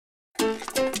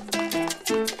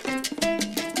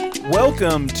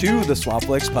Welcome to the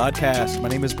Swampflex podcast. My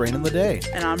name is Brandon Leday.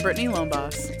 And I'm Brittany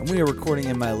Lonebass. And we are recording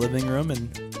in my living room in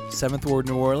 7th Ward,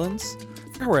 New Orleans.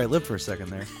 I forgot where I lived for a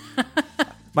second there.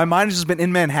 My mind has just been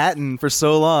in Manhattan for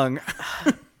so long.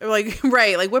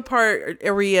 Right. Like, what part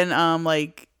are we in?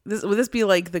 Would this be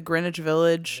like the Greenwich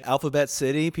Village? Alphabet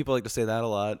City. People like to say that a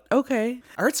lot. Okay.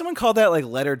 I heard someone call that like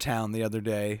Lettertown the other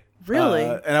day. Really?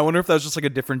 And I wonder if that was just like a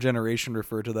different generation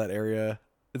referred to that area.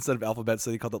 Instead of Alphabet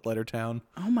City, called it Lettertown.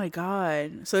 Oh my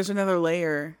God. So there's another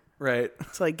layer. Right.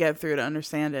 To like get through to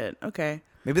understand it. Okay.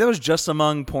 Maybe that was just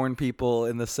among porn people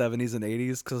in the 70s and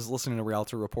 80s because I was listening to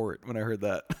Rialto Report when I heard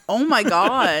that. Oh my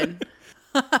God.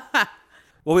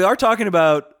 Well, we are talking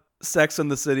about Sex in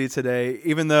the City today,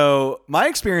 even though my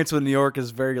experience with New York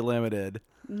is very limited.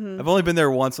 Mm-hmm. I've only been there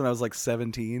once when I was like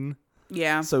 17.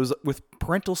 Yeah. So it was with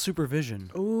parental supervision.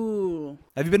 Ooh.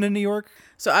 Have you been to New York?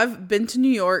 So I've been to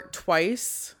New York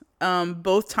twice.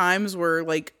 Both times were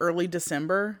like early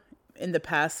December. In the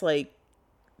past like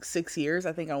 6 years,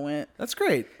 I think I went. That's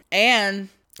great. And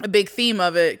a big theme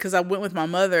of it, because I went with my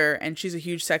mother and she's a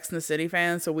huge Sex and the City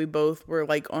fan. So we both were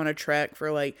like on a trek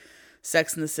for like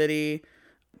Sex and the City,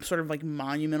 sort of like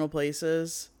monumental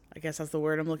places. I guess that's the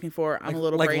word I'm looking for. I'm a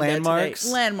little like brain landmarks? dead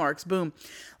today. Landmarks, boom.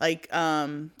 Like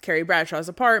Carrie Bradshaw's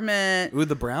apartment. Ooh,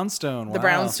 the Brownstone. Wow. The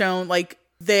Brownstone. Like,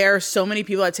 there are so many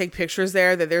people that take pictures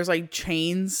there that there's like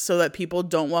chains so that people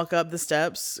don't walk up the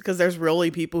steps because there's really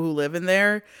people who live in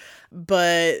there.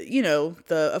 But, you know,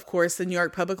 of course, the New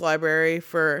York Public Library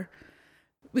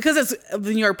because it's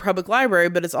the New York Public Library,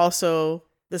 but it's also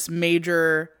this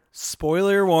major...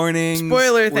 Spoiler warning.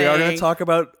 Spoiler thing. We are going to talk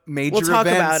about major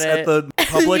events at the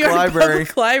public New York library.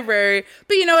 Public Library.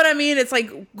 But you know what I mean? It's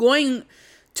like going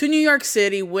to New York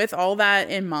City with all that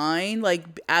in mind, like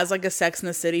as like a Sex and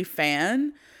the City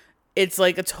fan, it's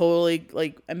like a totally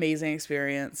like amazing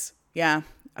experience. Yeah.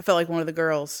 I felt like one of the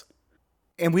girls.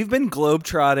 And we've been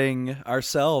globetrotting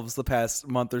ourselves the past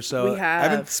month or so. We have. I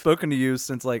haven't spoken to you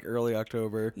since like early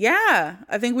October. Yeah.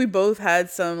 I think we both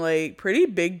had some like pretty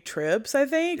big trips, I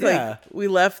think. Yeah. Like we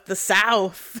left the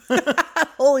South.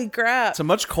 Holy crap. To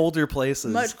much colder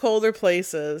places. Much colder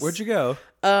places. Where'd you go?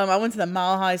 I went to the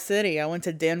Mile High City. I went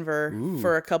to Denver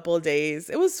for a couple of days.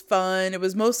 It was fun. It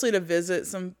was mostly to visit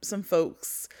some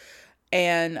folks.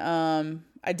 And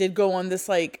I did go on this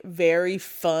like very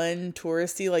fun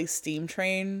touristy like steam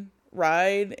train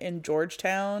ride in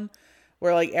Georgetown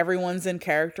where like everyone's in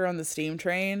character on the steam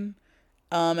train.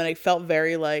 And it felt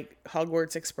very like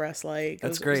Hogwarts Express like.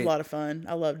 That's great. It was a lot of fun.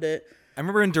 I loved it. I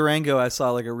remember in Durango I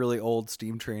saw like a really old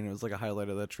steam train. It was like a highlight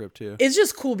of that trip too. It's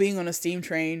just cool being on a steam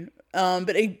train.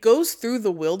 But it goes through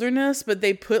the wilderness, but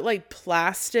they put like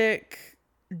plastic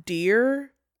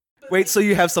deer. Wait, so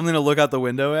you have something to look out the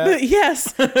window at? But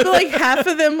yes, but like half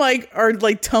of them like are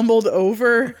like tumbled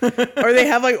over, or they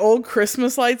have like old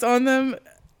Christmas lights on them.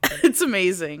 It's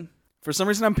amazing. For some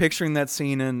reason, I'm picturing that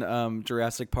scene in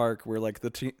Jurassic Park where like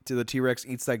the T-Rex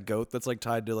eats that goat that's like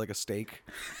tied to like a stake.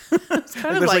 It's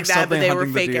kind of like that, but they were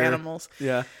fake animals.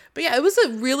 Yeah, but yeah, it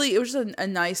was a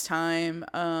nice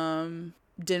time.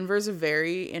 Denver's a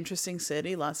very interesting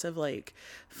city. Lots of like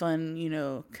fun, you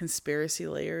know, conspiracy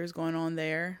layers going on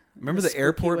there. Remember the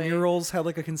airport murals had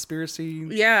like a conspiracy?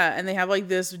 Yeah, and they have like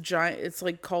this giant, it's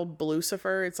like called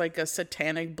Blucifer. It's like a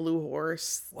satanic blue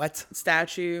horse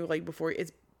statue like before.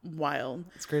 It's wild.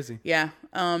 It's crazy. Yeah.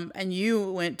 And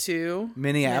you went to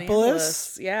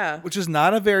Minneapolis? Yeah. Which is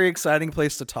not a very exciting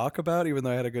place to talk about, even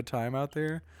though I had a good time out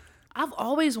there. I've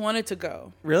always wanted to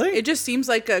go. Really? It just seems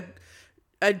like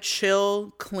a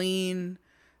chill, clean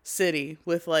city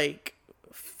with like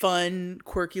fun,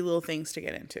 quirky little things to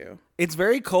get into. It's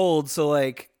very cold, so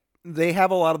like they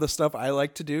have a lot of the stuff I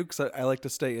like to do because I like to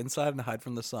stay inside and hide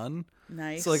from the sun.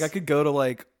 Nice. So like I could go to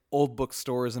like old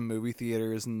bookstores and movie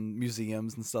theaters and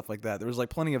museums and stuff like that. There was like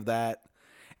plenty of that,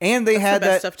 and they had the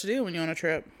best that stuff to do when you're on a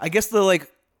trip. I guess the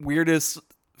like weirdest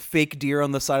fake deer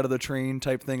on the side of the train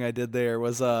type thing I did there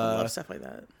was I love stuff like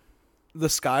that. The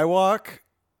Skywalk.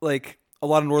 Like a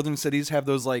lot of northern cities have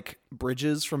those like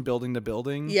bridges from building to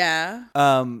building. Yeah.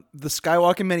 The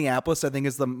Skywalk in Minneapolis, I think,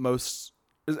 is it's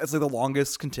like the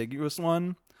longest contiguous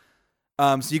one.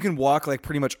 So you can walk like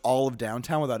pretty much all of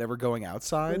downtown without ever going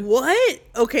outside. What?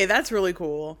 Okay, that's really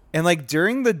cool. And like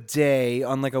during the day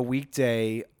on like a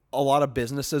weekday, a lot of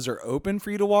businesses are open for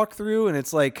you to walk through, and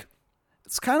it's like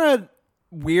it's kind of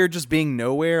weird just being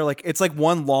nowhere. Like it's like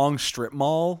one long strip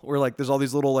mall where like there's all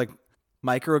these little like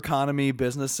microeconomy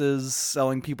businesses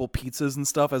selling people pizzas and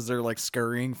stuff as they're like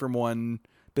scurrying from one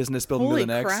business building to the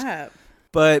next. Holy crap.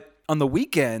 But on the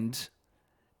weekend,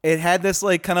 it had this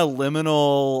like kind of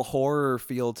liminal horror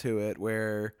feel to it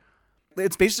where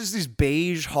it's basically just these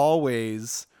beige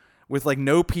hallways with like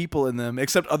no people in them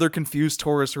except other confused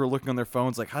tourists who are looking on their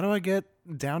phones like, how do I get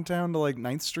downtown to like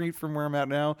 9th Street from where I'm at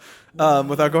now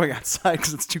without going outside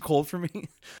because it's too cold for me.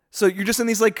 So you're just in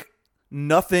these like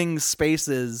nothing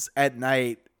spaces at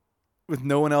night with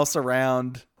no one else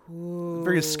around. Ooh.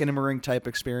 Very Skinamarink type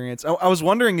experience. I was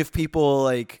wondering if people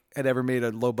like had ever made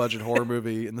a low budget horror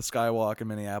movie in the Skywalk in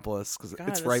Minneapolis because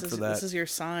it's ripe for that. This is your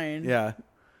sign. Yeah.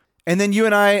 And then you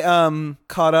and I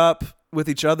caught up with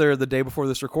each other the day before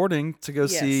this recording to go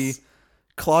see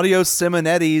Claudio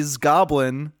Simonetti's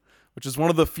Goblin, which is one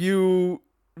of the few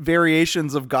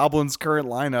variations of Goblin's current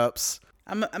lineups.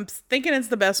 I'm thinking it's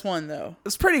the best one though.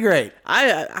 It's pretty great.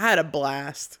 I had a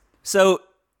blast. So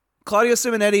Claudio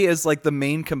Simonetti is like the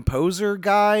main composer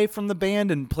guy from the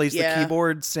band and plays the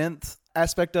keyboard synth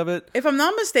aspect of it. If I'm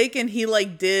not mistaken, he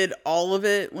like did all of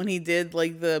it when he did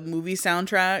like the movie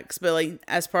soundtracks, but like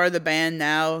as part of the band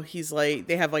now, he's like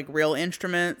they have like real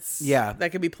instruments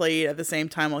that could be played at the same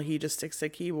time while he just sticks to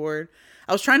keyboard.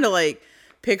 I was trying to like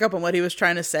pick up on what he was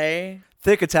trying to say.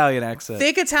 Thick Italian accent,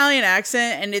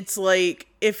 and it's like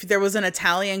if there was an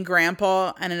Italian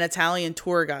grandpa and an Italian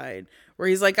tour guide where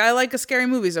he's like, I like scary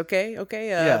movies, okay?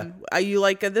 You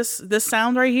like this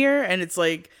sound right here? And it's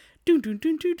like doo doo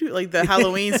doo doo doo, like the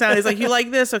Halloween sound. He's like, you like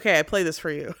this? Okay, I play this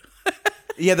for you.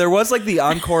 Yeah, there was like the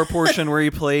encore portion where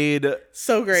he played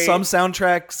so great some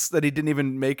soundtracks that he didn't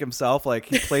even make himself. Like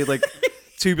he played like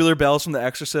Tubular Bells from The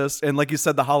Exorcist, and like you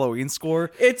said, the Halloween score.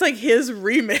 It's like his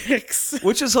remix,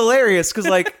 which is hilarious because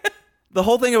like the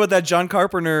whole thing about that John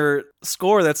Carpenter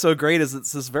score that's so great is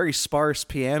it's this very sparse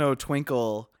piano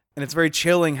twinkle, and it's very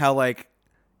chilling how like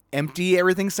empty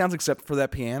everything sounds except for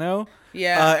that piano.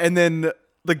 Yeah, and then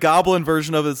the Goblin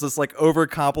version of it is this like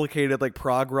overcomplicated like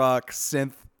prog rock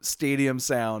synth stadium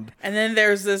sound. And then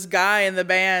there's this guy in the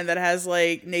band that has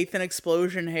like Nathan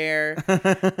Explosion hair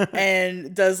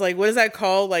and does like, what is that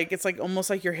called? Like it's like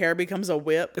almost like your hair becomes a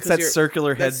whip. It's that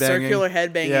circular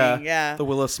headbanging. Yeah. The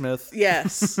Willow Smith.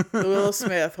 Yes. The Willow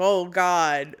Smith. Oh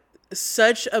God.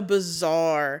 Such a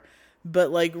bizarre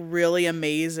but like really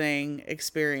amazing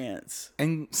experience.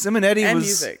 And Simonetti and was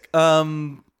music.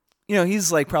 You know,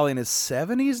 he's like probably in his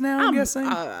 70s now, I'm guessing.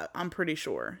 I'm pretty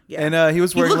sure. Yeah. And he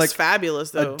was wearing like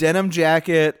fabulous though. A denim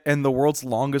jacket and the world's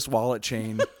longest wallet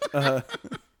chain. He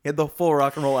had the full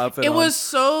rock and roll outfit on. It was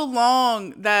so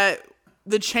long that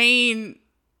the chain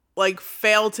like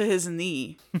fell to his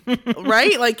knee.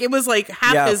 Right? Like it was like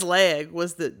half his leg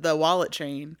was the wallet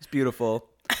chain. It's beautiful.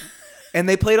 And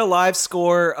they played a live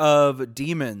score of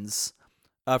Demons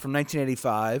from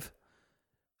 1985.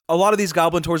 A lot of these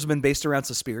Goblin tours have been based around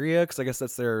Suspiria because I guess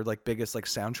that's their like biggest like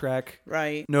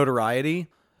soundtrack notoriety.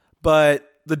 But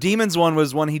the Demons one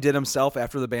was one he did himself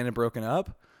after the band had broken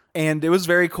up. And it was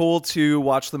very cool to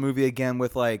watch the movie again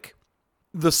with like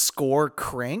the score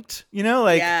cranked, you know,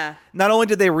 like not only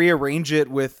did they rearrange it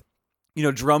with, you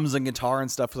know, drums and guitar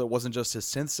and stuff so it wasn't just his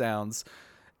synth sounds.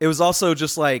 It was also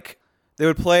just like they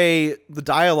would play the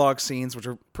dialogue scenes, which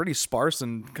are pretty sparse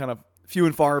and kind of few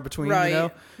and far between, you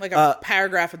know? Like a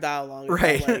paragraph of dialogue.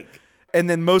 Right. Like. And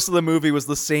then most of the movie was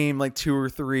the same, like 2 or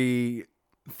 3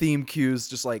 theme cues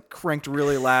just like cranked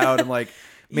really loud and like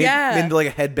made into like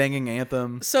a headbanging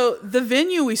anthem. So the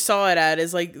venue we saw it at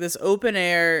is like this open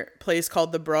air place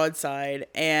called the Broadside,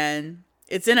 and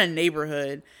it's in a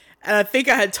neighborhood. And I think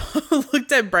I had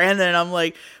looked at Brandon and I'm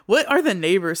like, what are the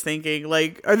neighbors thinking?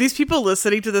 Like, are these people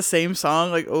listening to the same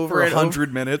song like over for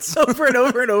 100 minutes? Over and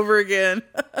over and over again.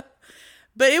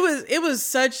 But it was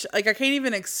such like I can't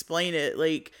even explain it.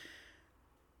 Like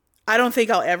I don't think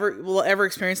will ever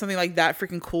experience something like that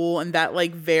freaking cool and that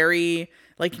like very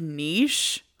like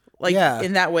niche like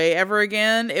in that way ever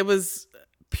again. It was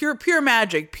pure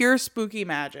magic, pure spooky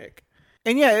magic.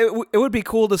 And yeah, it would be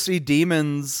cool to see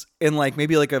Demons in like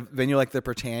maybe like a venue like the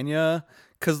Britannia,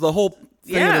 because the whole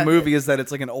thing of the movie is that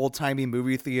it's like an old timey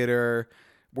movie theater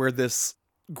where this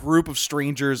group of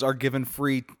strangers are given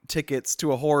free tickets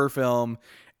to a horror film,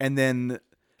 and then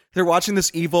they're watching this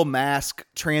evil mask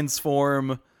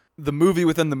transform the movie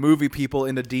within the movie people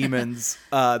into demons,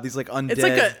 these like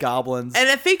undead goblins. And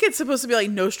I think it's supposed to be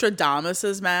like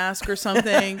Nostradamus's mask or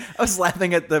something. I was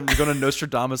laughing at them going to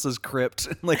Nostradamus's crypt,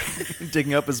 like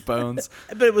digging up his bones.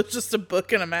 But it was just a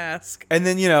book and a mask. And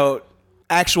then, you know,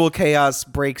 actual chaos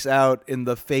breaks out in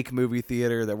the fake movie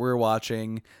theater that we're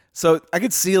watching. So I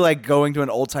could see like going to an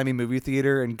old timey movie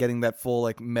theater and getting that full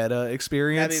like meta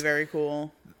experience. That'd be very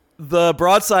cool. The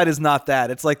Broadside is not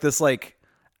that. It's like this like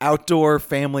outdoor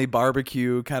family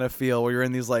barbecue kind of feel where you're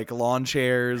in these like lawn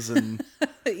chairs and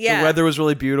the weather was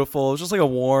really beautiful. It was just like a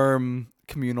warm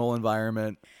communal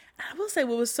environment. I will say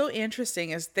what was so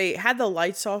interesting is they had the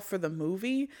lights off for the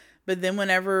movie, but then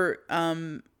whenever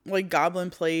like Goblin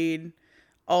played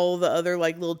all the other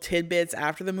like little tidbits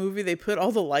after the movie, they put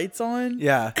all the lights on.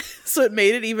 Yeah. So it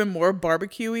made it even more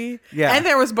barbecue-y. Yeah. And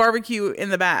there was barbecue in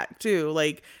the back too.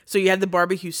 Like, so you had the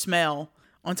barbecue smell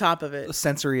on top of A it.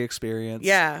 sensory experience.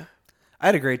 Yeah. I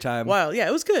had a great time. Wow. Yeah,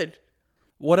 it was good.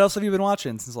 What else have you been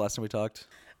watching since the last time we talked?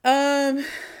 Oh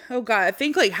God, I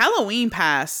think like Halloween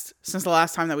passed since the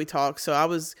last time that we talked. So I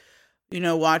was,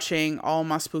 watching all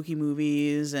my spooky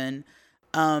movies, and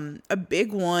a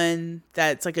big one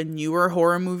that's like a newer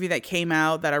horror movie that came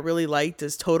out that I really liked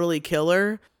is Totally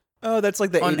Killer. Oh, that's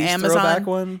like the On 80s Amazon. throwback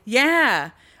one?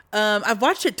 Yeah. I've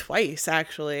watched it twice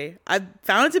actually. I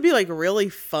found it to be like really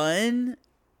fun,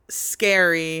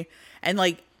 scary, and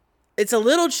like it's a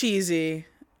little cheesy,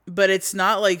 but it's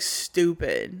not like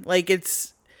stupid. Like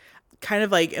it's kind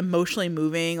of like emotionally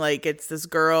moving. Like it's this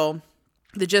girl.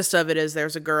 The gist of it is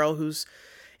there's a girl who's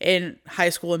in high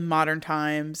school in modern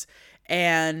times,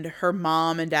 and her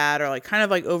mom and dad are like kind of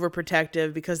like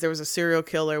overprotective because there was a serial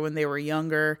killer when they were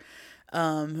younger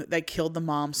that killed the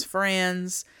mom's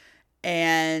friends.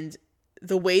 And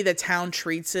the way the town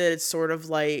treats it, it's sort of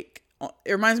like,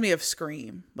 it reminds me of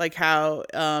Scream, like how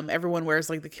everyone wears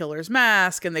like the killer's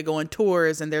mask and they go on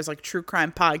tours and there's like true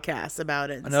crime podcasts about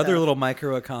it. Another little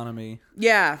microeconomy.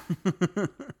 Yeah.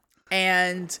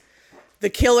 And the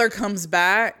killer comes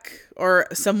back, or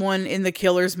someone in the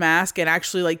killer's mask, and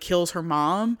actually like kills her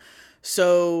mom.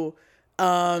 So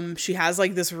she has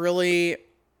like this really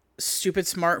stupid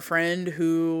smart friend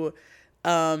who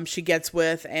she gets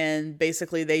with, and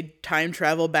basically they time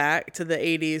travel back to the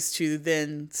 80s to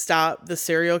then stop the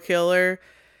serial killer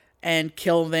and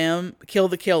kill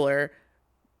the killer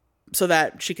so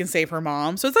that she can save her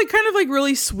mom. So it's like kind of like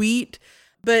really sweet,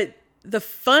 but the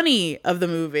funny of the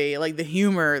movie, like the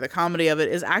humor, the comedy of it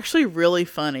is actually really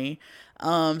funny.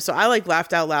 So I like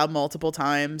laughed out loud multiple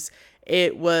times.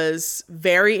 It was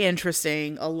very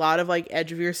interesting. A lot of like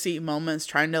edge of your seat moments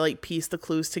trying to like piece the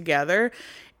clues together.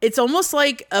 It's almost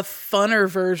like a funner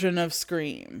version of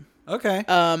Scream. Okay.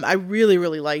 I really,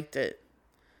 really liked it.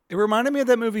 It reminded me of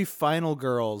that movie Final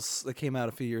Girls that came out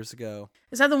a few years ago.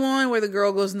 Is that the one where the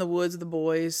girl goes in the woods with the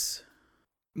boys?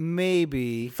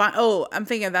 Maybe. I'm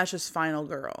thinking that's just Final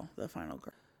Girl. The Final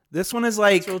Girl. This one is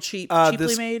like It's real cheaply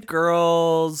this made.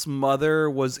 girl's mother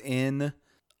was in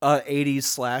a 80s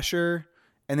slasher,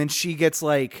 and then she gets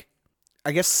like,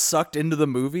 I guess, sucked into the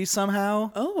movie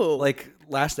somehow. Oh. Like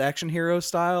Last Action Hero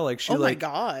style. Like she oh my like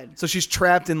God. So she's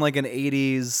trapped in like an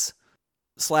 80s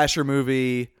slasher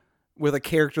movie with a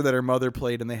character that her mother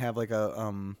played, and they have like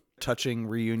a touching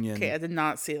reunion. Okay, I did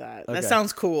not see that. Okay. That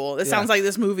sounds cool. It Yeah. sounds like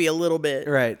this movie a little bit.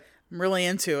 Right. I'm really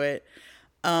into it.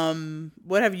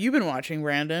 What have you been watching,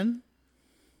 Brandon?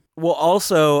 Well,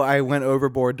 also, I went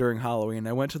overboard during Halloween.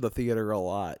 I went to the theater a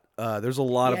lot. There's a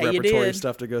lot of Yeah, you repertory did.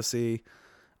 stuff to go see.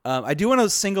 I do want to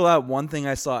single out one thing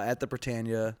I saw at the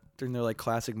Britannia during their like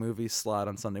classic movie slot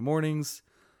on Sunday mornings.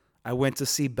 I went to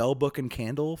see Bell Book and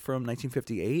Candle from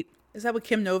 1958. Is that with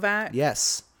Kim Novak?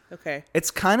 Yes. Okay.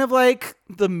 It's kind of like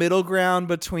the middle ground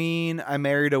between I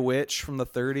Married a Witch from the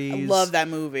 30s. I love that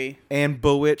movie. And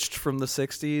Bewitched from the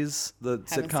 60s, the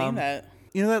Haven't sitcom. seen that.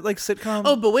 You know that like sitcom?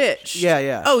 Oh, Bewitched. Yeah,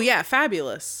 yeah. Oh, yeah.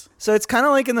 Fabulous. So it's kind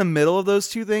of like in the middle of those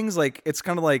two things. Like it's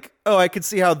kind of like, oh, I could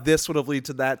see how this would have lead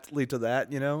to that.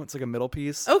 You know, it's like a middle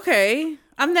piece. Okay.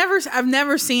 I've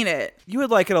never seen it. You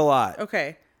would like it a lot.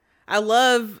 Okay. I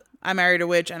love I Married a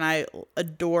Witch, and I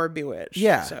adore Bewitched.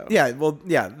 Yeah, So. yeah. Well,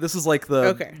 yeah. This is like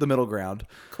the middle ground.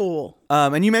 Cool.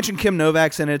 And you mentioned Kim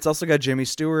Novak's in it. It's also got Jimmy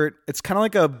Stewart. It's kind of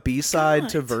like a B-side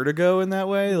to Vertigo in that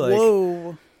way. Like,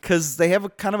 Whoa. because they have a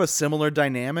kind of a similar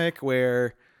dynamic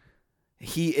where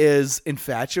he is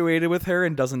infatuated with her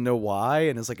and doesn't know why,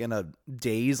 and is like in a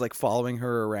daze, like following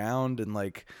her around and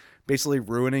like basically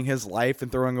ruining his life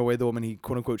and throwing away the woman he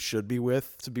quote unquote should be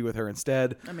with to be with her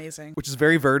instead. Amazing. Which is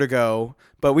very Vertigo,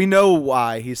 but we know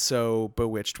why he's so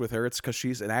bewitched with her. It's because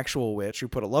she's an actual witch who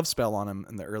put a love spell on him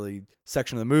in the early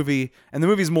section of the movie, and the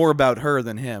movie's more about her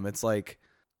than him. It's like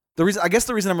the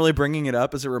reason I'm really bringing it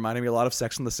up is it reminded me a lot of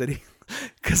Sex and the City,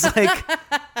 because like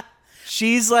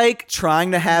she's like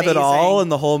trying to have it all,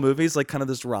 and the whole movie's like kind of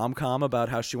this rom-com about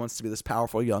how she wants to be this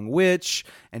powerful young witch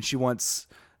and she wants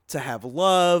to have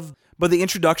love, but the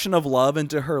introduction of love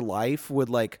into her life would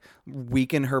like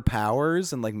weaken her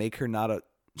powers and like make her not a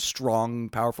strong,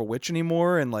 powerful witch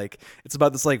anymore. And like it's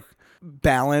about this like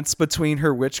balance between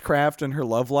her witchcraft and her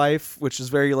love life, which is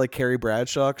very like Carrie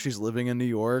Bradshaw. She's living in New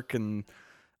York, and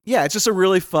yeah, it's just a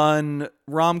really fun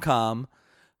rom-com.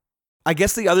 I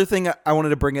guess the other thing I wanted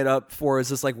to bring it up for is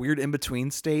this like weird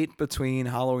in-between state between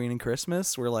Halloween and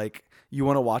Christmas where like you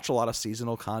want to watch a lot of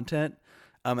seasonal content.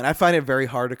 And I find it very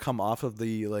hard to come off of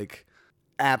the like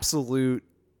absolute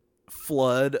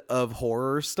flood of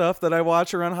horror stuff that I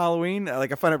watch around Halloween.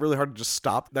 Like, I find it really hard to just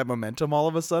stop that momentum all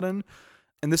of a sudden.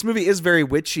 And this movie is very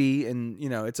witchy, and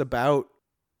it's about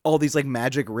all these like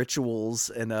magic rituals,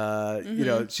 and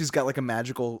she's got like a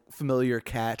magical familiar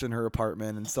cat in her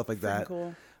apartment and stuff like that.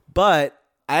 Cool. But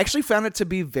I actually found it to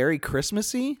be very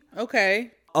Christmassy.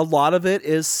 Okay. A lot of it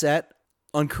is set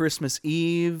on Christmas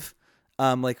Eve.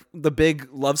 Like the big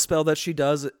love spell that she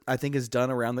does, I think, is done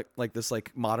around this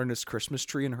like modernist Christmas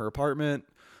tree in her apartment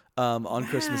on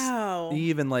Christmas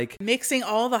Eve, and like mixing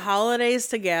all the holidays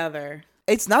together.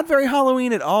 It's not very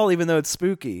Halloween at all, even though it's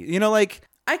spooky. Like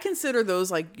I consider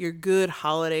those like your good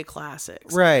holiday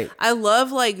classics. Right. I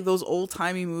love like those old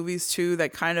timey movies too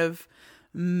that kind of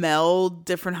meld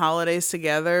different holidays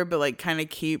together, but like kind of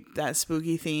keep that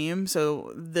spooky theme.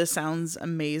 So this sounds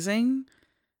amazing.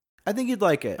 I think you'd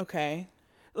like it. Okay.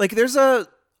 Like there's a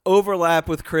overlap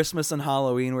with Christmas and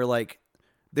Halloween where like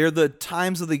they're the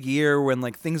times of the year when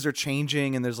like things are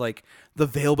changing and there's like the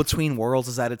veil between worlds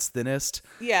is at its thinnest.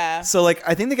 Yeah. So like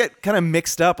I think they get kind of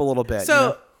mixed up a little bit.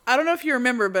 So I don't know if you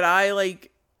remember, but I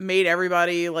like made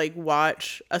everybody like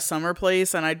watch A Summer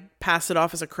Place, and I passed it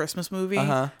off as a Christmas movie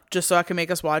just so I could make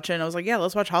us watch it. And I was like, yeah,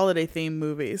 let's watch holiday themed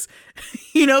movies.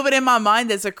 But in my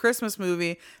mind, it's a Christmas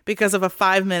movie because of a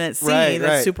 5-minute scene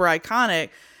that's super iconic.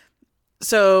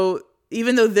 So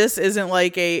even though this isn't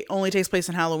like only takes place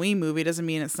in Halloween movie, doesn't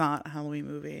mean it's not a Halloween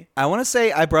movie. I want to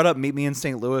say I brought up Meet Me in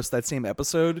St. Louis, that same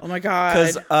episode. Oh my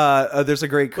God. Because there's a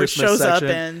great Christmas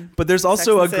section. But there's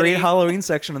also a great Halloween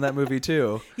section in that movie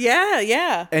too.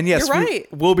 Yeah. And yes, you're right.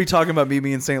 We'll be talking about Meet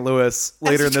Me in St. Louis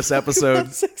later in this episode.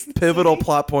 Pivotal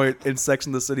plot point in Sex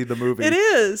and the City, the movie. It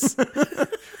is.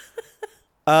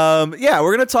 Yeah,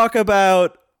 we're going to talk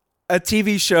about a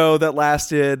TV show that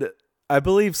lasted, I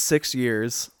believe, 6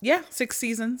 years. Yeah, 6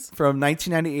 seasons. From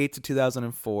 1998 to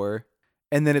 2004.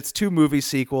 And then it's 2 movie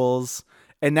sequels.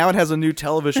 And now it has a new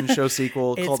television show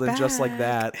sequel called And Just Like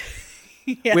That.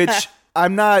 Yeah. Which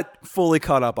I'm not fully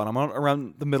caught up on. I'm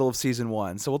around the middle of season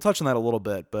 1. So we'll touch on that a little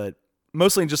bit. But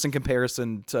mostly just in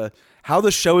comparison to how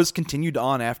the show has continued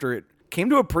on after it came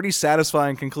to a pretty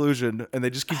satisfying conclusion. And they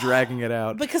just keep dragging it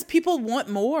out. Because people want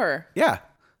more. Yeah.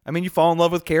 I mean, you fall in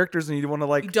love with characters and you want to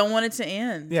like... You don't want it to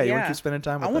end. Yeah, you want to keep spending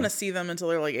time with them. I want to see them until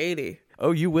they're like 80.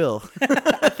 Oh, you will.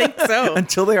 I think so.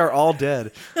 Until they are all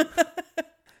dead.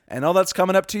 And all that's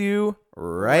coming up to you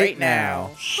right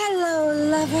now. Hello,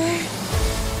 lover.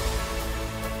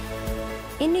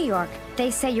 In New York, they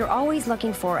say you're always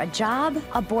looking for a job,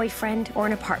 a boyfriend, or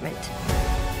an apartment.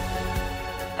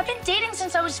 I've been dating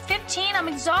since I was 15. I'm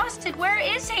exhausted. Where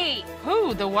is he?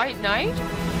 Who, the White Knight?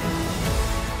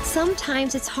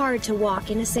 Sometimes it's hard to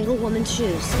walk in a single woman's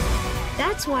shoes.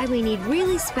 That's why we need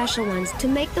really special ones to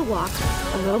make the walk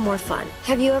a little more fun.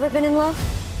 Have you ever been in love?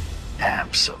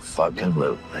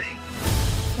 Abso-fucking-lutely.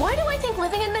 Why do I think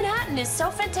living in Manhattan is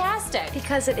so fantastic?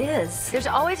 Because it is. There's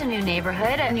always a new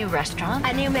neighborhood, a new restaurant,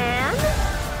 a new man.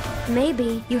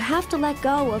 Maybe you have to let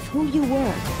go of who you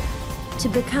were to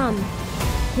become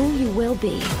who you will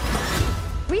be.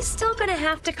 We still gonna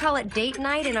have to call it date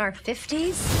night in our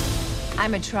 50s?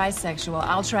 I'm a trisexual.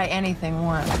 I'll try anything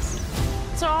once.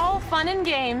 It's all fun and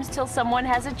games till someone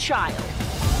has a child.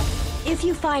 If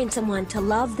you find someone to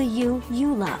love the you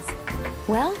love,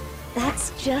 well,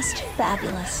 that's just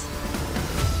fabulous.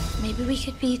 Maybe we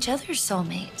could be each other's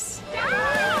soulmates.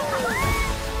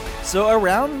 So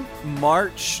around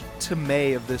March to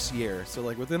May of this year, so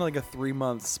like within like a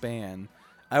 3-month span,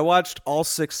 I watched all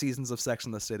 6 seasons of Sex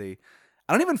and the City.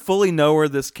 I don't even fully know where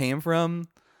this came from.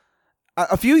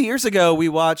 A few years ago, we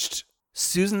watched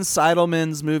Susan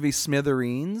Seidelman's movie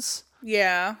Smithereens.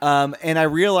 Yeah. And I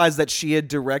realized that she had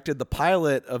directed the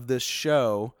pilot of this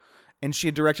show, and she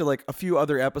had directed like a few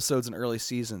other episodes in early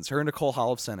seasons. Her and Nicole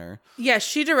Holofcener. Yeah,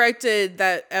 she directed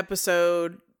that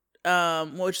episode,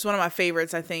 which is one of my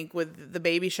favorites, I think, with the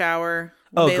baby shower.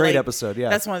 Great episode, yeah.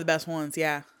 That's one of the best ones,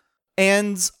 yeah.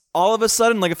 And all of a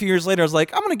sudden, like a few years later, I was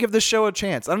like, I'm going to give this show a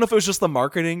chance. I don't know if it was just the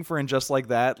marketing for And Just Like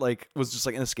That, like was just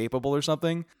like inescapable or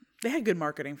something. They had good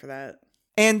marketing for that.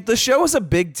 And the show was a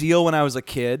big deal when I was a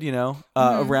kid, around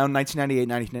 1998,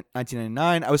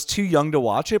 1999. I was too young to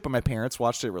watch it, but my parents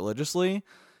watched it religiously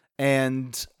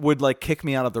and would like kick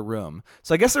me out of the room.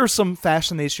 So I guess there was some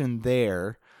fascination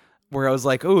there where I was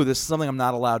like, oh, this is something I'm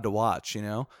not allowed to watch,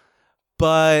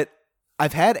 But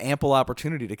I've had ample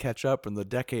opportunity to catch up in the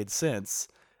decades since.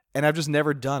 And I've just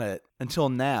never done it until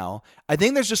now. I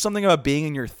think there's just something about being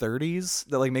in your 30s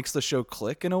that like makes the show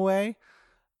click in a way.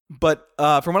 But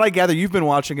from what I gather, you've been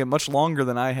watching it much longer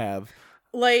than I have.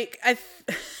 Like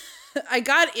I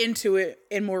got into it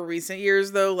in more recent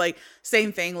years, though. Like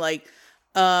same thing. Like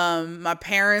My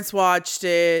parents watched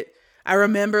it. I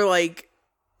remember like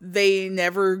they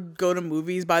never go to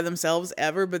movies by themselves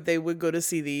ever, but they would go to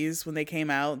see these when they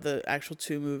came out, the actual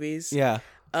 2 movies. Yeah.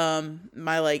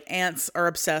 My like aunts are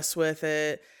obsessed with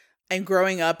it. And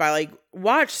growing up, I like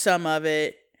watched some of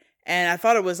it and I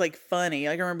thought it was like funny.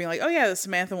 Like I remember being like, oh yeah, the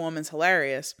Samantha woman's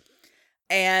hilarious.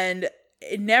 And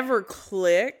it never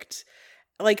clicked.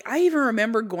 Like I even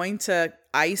remember going to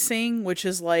Icing, which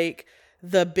is like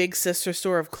the big sister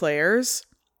store of Claire's,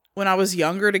 when I was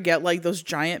younger to get like those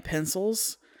giant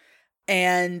pencils.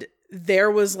 And there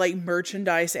was like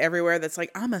merchandise everywhere that's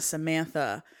like, I'm a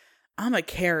Samantha, I'm a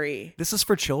Carrie. This is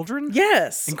for children?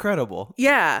 Yes. Incredible.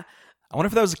 Yeah. I wonder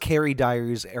if that was a Carrie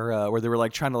Diaries era where they were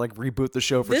like trying to like reboot the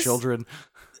show for children.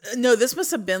 No, this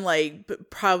must have been like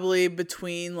probably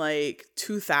between like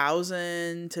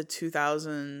 2000 to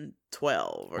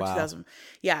 2012 or 2000.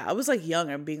 Yeah, I was like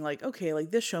young and being like, okay,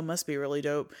 like this show must be really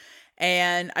dope.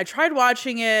 And I tried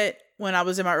watching it when I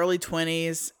was in my early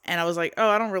 20s and I was like, oh,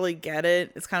 I don't really get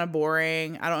it. It's kind of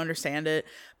boring. I don't understand it.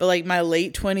 But like my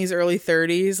late 20s, early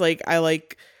 30s, like I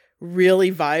like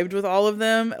really vibed with all of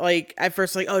them. Like at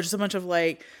first like, oh, just a bunch of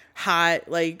like hot,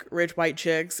 like rich white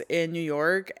chicks in New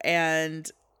York. And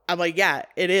I'm like, yeah,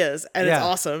 it is. And it's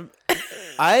awesome.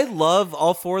 I love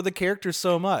all 4 of the characters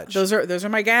so much. Those are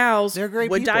my gals. They're great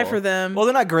Would people. die for them. Well,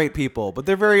 they're not great people, but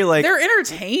they're very like they're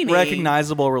entertaining.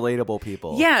 recognizable, relatable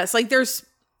people. Yes, like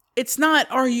it's not,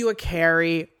 are you a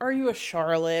Carrie? Are you a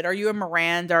Charlotte? Are you a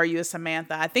Miranda? Are you a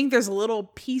Samantha? I think there's little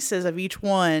pieces of each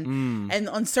one. And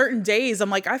on certain days, I'm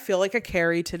like, I feel like a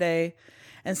Carrie today.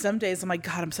 And some days I'm like,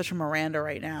 God, I'm such a Miranda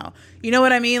right now. You know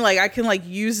what I mean? Like I can like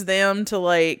use them to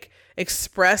like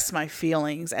express my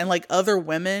feelings, and like other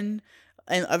women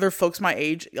and other folks my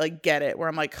age like get it, where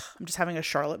I'm like, I'm just having a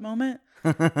Charlotte moment.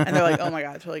 And they're like, oh my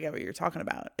God, I totally get what you're talking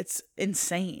about. It's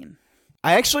insane.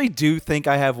 I actually do think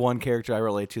I have one character I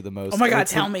relate to the most. Oh my God,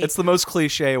 It's tell me. It's the most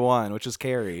cliche one, which is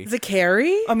Carrie. Is it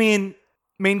Carrie? I mean,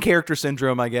 main character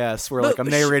syndrome, I guess, where like I'm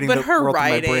narrating but the her world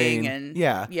writing in my brain. and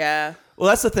Yeah. Well,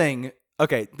 that's the thing.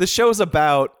 Okay, this show is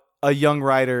about a young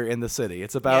writer in the city.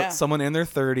 It's about someone in their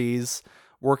 30s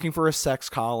working for a sex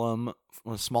column,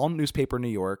 a small newspaper in New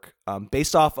York,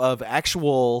 based off of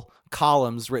actual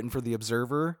columns written for The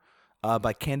Observer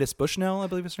by Candace Bushnell, I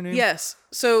believe is her name. Yes.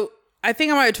 So I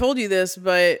think I might have told you this,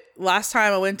 but last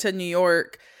time I went to New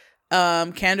York,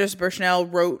 Candace Bushnell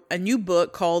wrote a new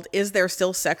book called Is There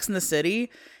Still Sex in the City?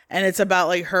 And it's about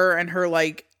like her and her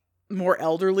like more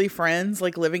elderly friends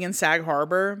like living in Sag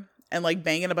Harbor and like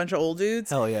banging a bunch of old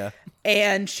dudes. Hell yeah.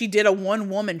 And she did a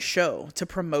 1-woman show to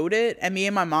promote it. And me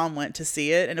and my mom went to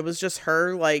see it. And it was just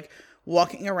her like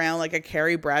walking around like a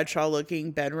Carrie Bradshaw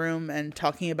looking bedroom and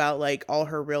talking about like all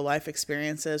her real life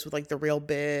experiences with like the real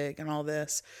big and all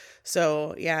this.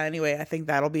 So yeah, anyway, I think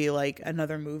that'll be like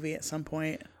another movie at some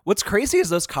point. What's crazy is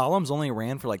those columns only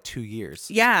ran for like 2 years.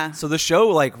 Yeah. So the show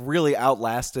like really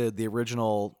outlasted the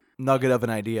original nugget of an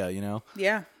idea, you know?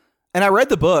 Yeah. And I read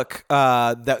the book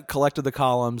that collected the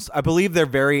columns. I believe they're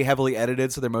very heavily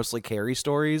edited, so they're mostly Carrie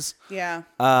stories. Yeah.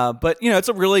 But, you know, it's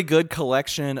a really good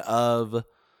collection of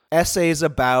essays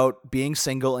about being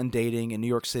single and dating in New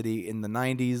York City in the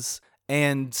 90s.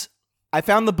 And I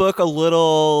found the book a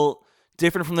little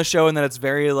different from the show in that it's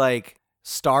very, like,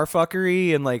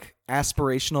 starfuckery and, like,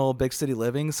 aspirational big city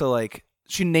living. So, like,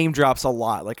 she name drops a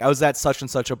lot. Like, I was at such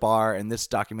and such a bar and this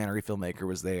documentary filmmaker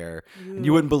was there. Ooh. And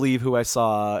you wouldn't believe who I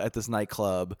saw at this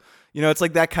nightclub. You know, it's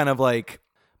like that kind of like,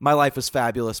 my life is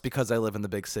fabulous because I live in the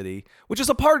big city, which is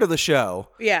a part of the show.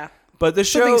 Yeah. But the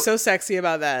show... Something so sexy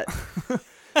about that.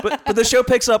 but the show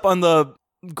picks up on the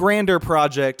grander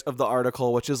project of the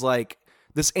article, which is like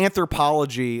this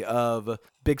anthropology of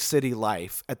big city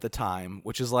life at the time,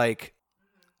 which is like,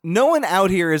 no one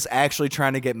out here is actually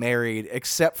trying to get married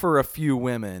except for a few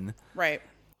women. Right.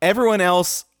 Everyone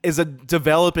else is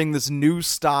developing this new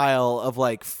style of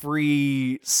like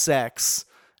free sex,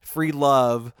 free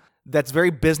love that's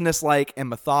very businesslike and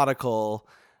methodical.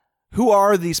 Who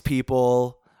are these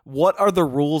people? What are the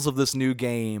rules of this new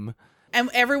game? And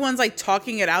everyone's like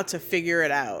talking it out to figure it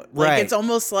out. Like right. It's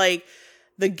almost like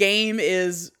the game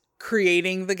is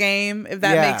creating the game, if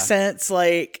that makes sense.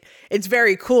 Like it's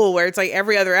very cool where it's like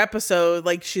every other episode,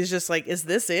 like she's just like, is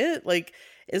this it? Like,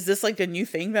 is this like a new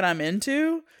thing that I'm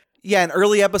into? Yeah, and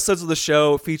early episodes of the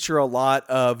show feature a lot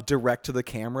of direct to the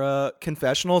camera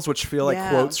confessionals, which feel like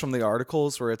quotes from the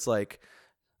articles where it's like,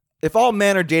 if all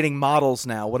men are dating models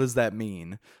now, what does that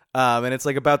mean? And it's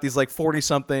like about these like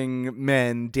 40-something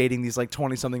men dating these like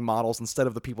 20-something models instead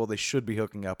of the people they should be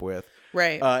hooking up with.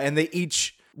 Right. And they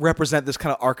each represent this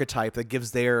kind of archetype that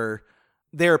gives their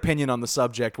their opinion on the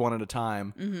subject one at a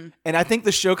time. And I think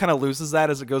the show kind of loses that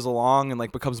as it goes along and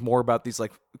like becomes more about these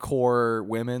like core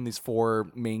women, these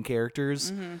 4 main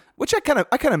characters, which I kind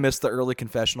of missed the early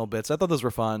confessional bits. I thought those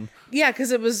were fun. Yeah,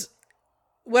 because it was,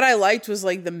 what I liked was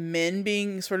like the men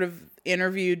being sort of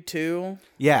interviewed too.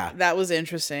 Yeah. That was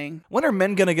interesting. When are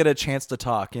men going to get a chance to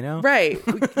talk, you know? Right.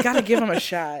 We got to give them a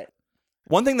shot.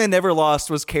 One thing they never lost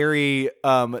was Carrie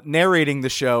narrating the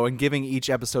show and giving each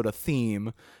episode a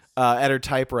theme at her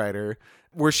typewriter,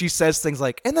 where she says things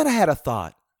like, and then I had a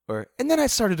thought, or, and then I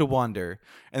started to wonder.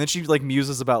 And then she like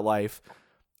muses about life.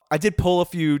 I did pull a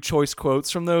few choice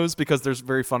quotes from those because they're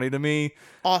very funny to me.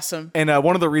 Awesome. And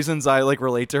one of the reasons I like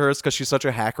relate to her is because she's such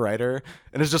a hack writer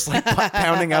and is just like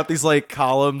pounding out these like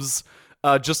columns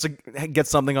just to get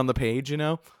something on the page, you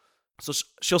know? So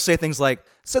she'll say things like,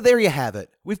 so there you have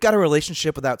it. We've got a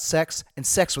relationship without sex and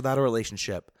sex without a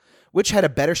relationship. Which had a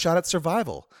better shot at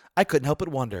survival? I couldn't help but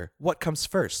wonder, what comes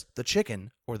first, the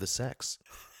chicken or the sex?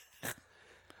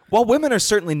 While women are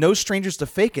certainly no strangers to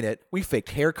faking it, we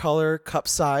faked hair color, cup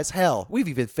size, hell, we've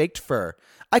even faked fur.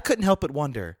 I couldn't help but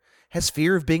wonder, has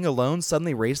fear of being alone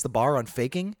suddenly raised the bar on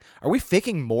faking? Are we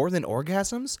faking more than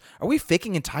orgasms? Are we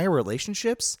faking entire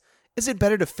relationships? Is it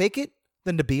better to fake it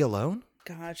than to be alone?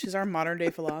 God, she's our modern day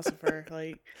philosopher.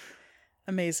 Like,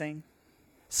 amazing.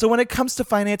 So when it comes to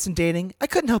finance and dating, I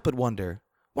couldn't help but wonder,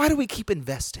 why do we keep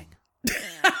investing?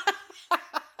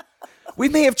 We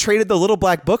may have traded the little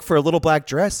black book for a little black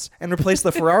dress and replaced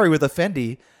the Ferrari with a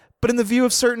Fendi, but in the view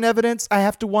of certain evidence, I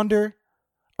have to wonder,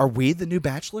 are we the new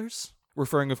bachelors?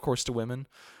 Referring, of course, to women.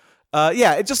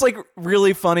 Yeah, it's just like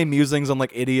really funny musings on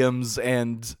like idioms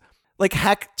and like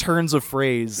hack turns of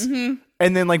phrase.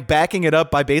 And then like backing it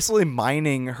up by basically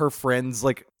mining her friends'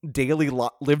 like daily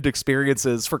lived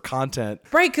experiences for content.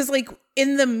 Right, because like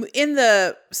in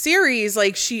the series,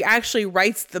 like she actually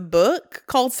writes the book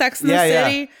called Sex in the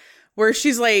City, where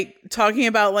she's like talking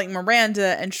about like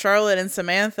Miranda and Charlotte and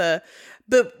Samantha.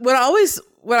 But what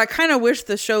I kind of wish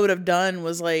the show would have done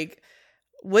was like,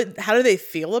 how do they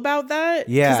feel about that?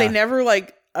 Yeah, because they never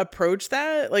like approach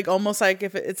that, like almost like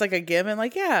if it's like a given,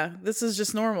 like yeah, this is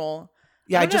just normal.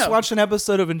 Yeah, I just watched an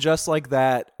episode of And Just Like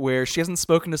That where she hasn't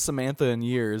spoken to Samantha in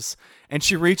years, and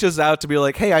she reaches out to be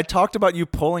like, hey, I talked about you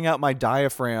pulling out my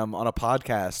diaphragm on a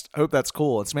podcast. I hope that's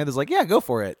cool. And Samantha's like, yeah, go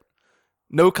for it.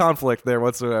 No conflict there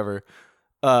whatsoever,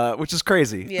 which is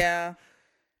crazy. Yeah.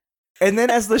 And then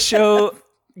as the show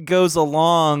goes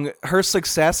along, her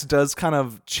success does kind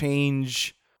of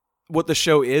change what the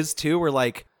show is too, where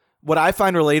like what I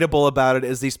find relatable about it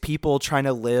is these people trying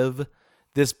to live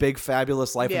this big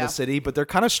fabulous life in the city, but they're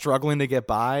kind of struggling to get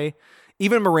by.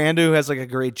 Even Miranda, who has like a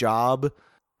great job,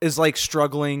 is like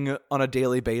struggling on a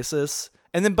daily basis.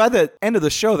 And then by the end of the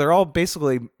show, they're all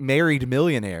basically married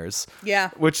millionaires.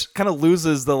 Yeah. Which kind of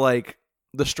loses the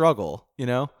struggle, you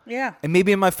know? Yeah. And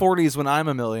maybe in my 40s when I'm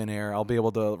a millionaire, I'll be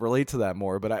able to relate to that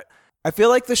more. But I feel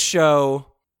like the show,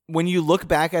 when you look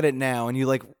back at it now and you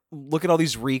like look at all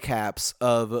these recaps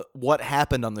of what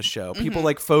happened on the show, people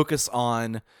like focus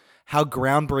on how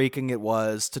groundbreaking it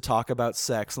was to talk about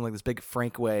sex in like this big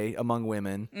frank way among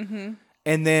women.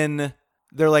 And then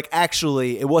they're like,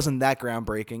 actually, it wasn't that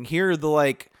groundbreaking. Here are the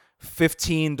like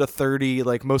 15 to 30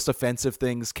 like most offensive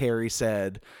things Carrie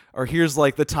said. Or here's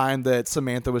like the time that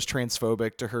Samantha was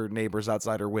transphobic to her neighbors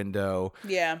outside her window.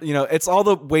 Yeah. You know, it's all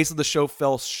the ways that the show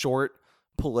fell short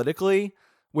politically,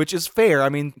 which is fair. I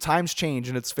mean, times change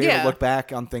and it's fair to look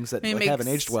back on things that haven't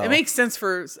aged well. It makes sense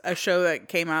for a show that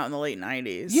came out in the late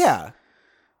 90s. Yeah.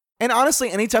 And honestly,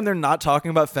 anytime they're not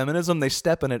talking about feminism, they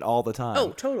step in it all the time.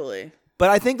 Oh, totally. But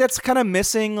I think that's kind of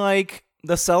missing like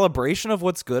the celebration of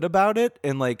what's good about it.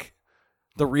 And like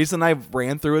the reason I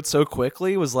ran through it so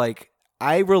quickly was like,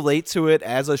 I relate to it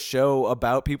as a show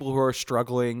about people who are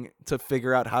struggling to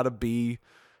figure out how to be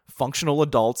functional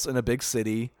adults in a big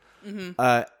city.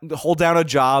 Hold down a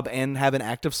job and have an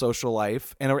active social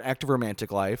life and an active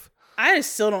romantic life. I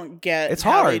just still don't get it's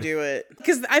how hard. they do it.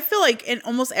 Because I feel like in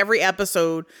almost every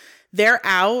episode, they're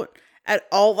out at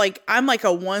all. Like, I'm like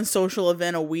a one social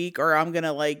event a week, or I'm going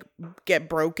to like get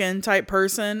broken type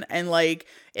person. And like,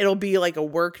 it'll be like a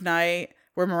work night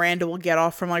where Miranda will get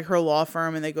off from like her law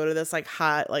firm and they go to this like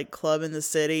hot like club in the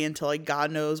city until like God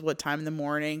knows what time in the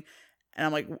morning. And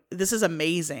I'm like, this is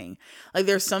amazing. Like,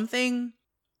 there's something.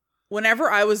 Whenever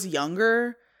I was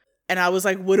younger and I was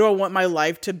like, what do I want my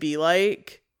life to be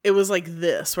like? It was like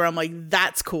this, where I'm like,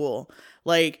 that's cool.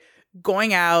 Like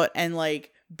going out and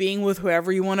like being with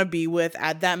whoever you want to be with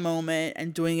at that moment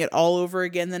and doing it all over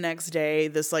again the next day,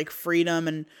 this like freedom.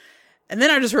 And then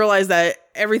I just realized that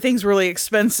everything's really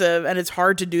expensive and it's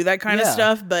hard to do that kind of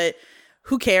stuff, but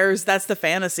who cares? That's the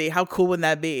fantasy. How cool would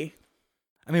that be?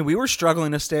 I mean, we were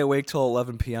struggling to stay awake till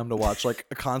 11 p.m. to watch like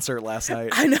a concert last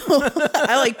night. I know.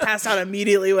 I like passed out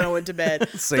immediately when I went to bed.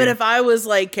 Same. But if I was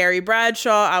like Carrie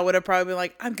Bradshaw, I would have probably been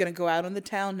like, I'm going to go out on the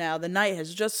town now. The night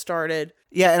has just started.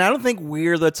 Yeah, and I don't think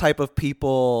we're the type of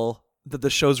people that the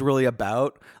show's really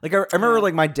about. Like, I remember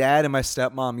like my dad and my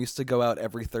stepmom used to go out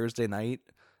every Thursday night,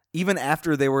 even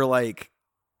after they were like,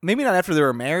 maybe not after they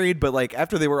were married, but like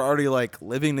after they were already like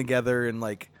living together and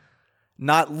like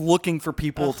not looking for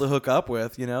people to hook up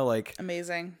with, you know, like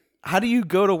Amazing. how do you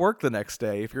go to work the next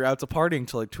day if you're out to partying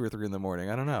till like 2 or 3 in the morning?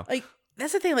 I don't know. Like,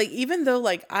 that's the thing. Like, even though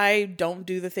like I don't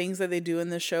do the things that they do in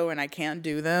this show and I can't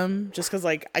do them just because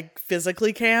like I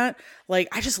physically can't, like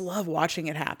I just love watching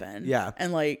it happen. Yeah.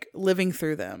 And like living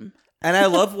through them. And I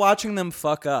love watching them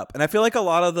fuck up. And I feel like a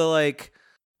lot of the like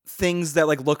things that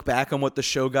like look back on what the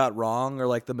show got wrong or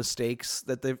like the mistakes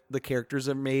that the characters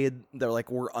have made that like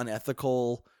were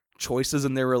unethical choices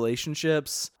in their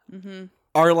relationships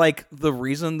are like the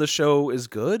reason the show is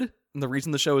good and the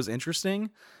reason the show is interesting.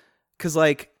 Because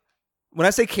like when I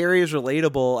say Carrie is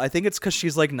relatable, I think it's because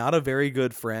she's like not a very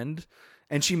good friend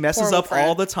and she messes Horrible up friend.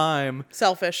 all the time.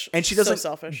 Selfish. And she So doesn't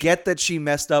selfish. get that she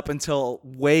messed up until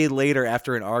way later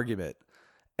after an argument.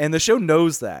 And the show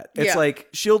knows that. It's Yeah. like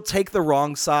she'll take the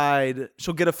wrong side.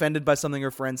 She'll get offended by something her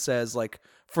friend says, like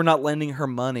for not lending her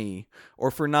money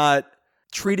or for not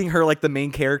treating her like the main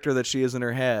character that she is in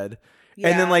her head. And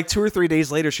then Yeah. like 2 or 3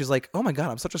 days later, she's like, oh my God,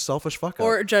 I'm such a selfish fuck up.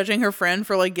 Or judging her friend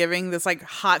for like giving this like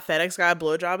hot FedEx guy a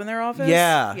blowjob in their office.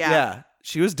 Yeah.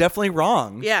 She was definitely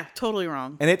wrong. Yeah, totally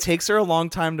wrong. And it takes her a long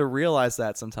time to realize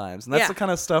that sometimes. And that's Yeah. the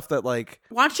kind of stuff that like,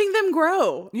 Watching them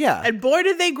grow. Yeah. And boy,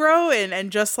 did they grow.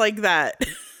 And just like that,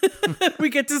 we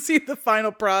get to see the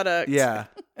final product. yeah.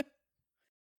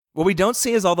 What we don't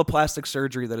see is all the plastic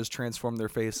surgery that has transformed their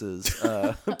faces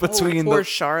between poor the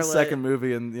Charlotte. second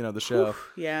movie and the show.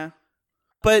 Yeah.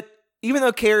 But even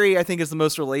though Carrie, I think, is the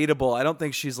most relatable, I don't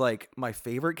think she's like my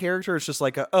favorite character. It's just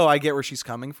like, I get where she's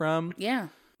coming from. Yeah.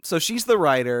 So she's the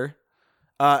writer.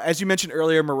 As you mentioned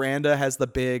earlier, Miranda has the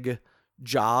big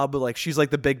job. Like she's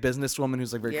like the big businesswoman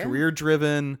who's like very Yeah. career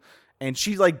driven, and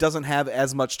she like doesn't have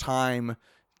as much time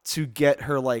to get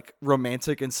her like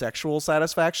romantic and sexual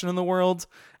satisfaction in the world.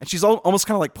 And she's almost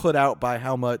kind of like put out by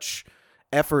how much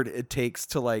effort it takes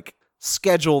to like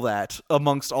schedule that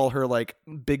amongst all her like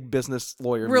big business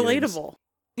lawyer meetings. Relatable.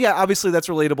 Yeah, obviously that's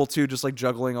relatable too, just like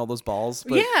juggling all those balls.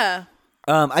 But, Yeah.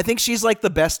 I think she's like the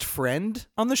best friend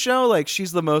on the show. Like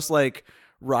she's the most like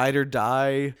ride or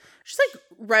die. She's like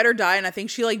ride or die. And I think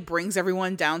she like brings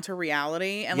everyone down to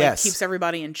reality and like Yes. keeps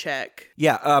everybody in check.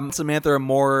 Yeah, Samantha are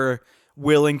more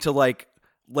willing to like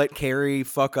let Carrie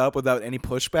fuck up without any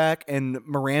pushback, and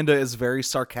Miranda is very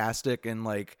sarcastic and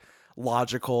like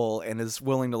logical and is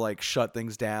willing to like shut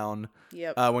things down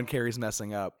Yep. when Carrie's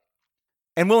messing up,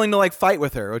 and willing to like fight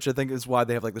with her, which I think is why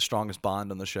they have like the strongest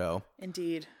bond on the show.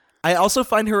 Indeed. I also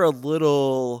find her a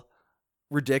little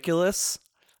ridiculous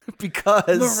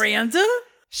because Miranda?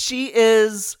 she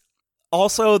is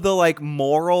also the like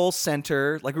moral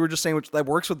center, like we were just saying, which that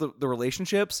works with the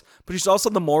relationships, but she's also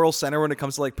the moral center when it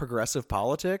comes to like progressive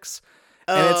politics.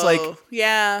 And it's like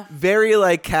yeah. very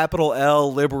like capital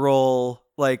L liberal,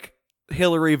 like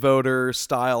Hillary voter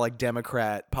style, like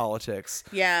Democrat politics.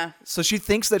 Yeah. So she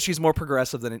thinks that she's more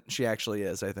progressive than she actually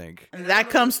is, I think. And that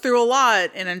comes through a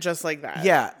lot and then just like that.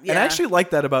 Yeah. And I actually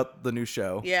like that about the new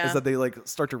show. Yeah. Is that they like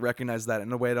start to recognize that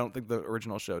in a way I don't think the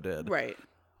original show did. Right.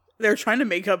 They're trying to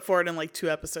make up for it in like 2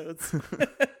 episodes.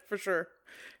 For sure.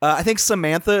 I think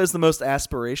Samantha is the most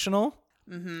aspirational.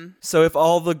 Mm-hmm. So if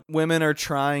all the women are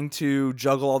trying to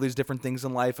juggle all these different things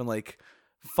in life and like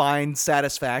find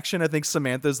satisfaction, I think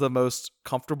Samantha is the most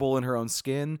comfortable in her own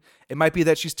skin. It might be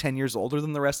that she's 10 years older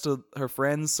than the rest of her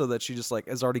friends, so that she just like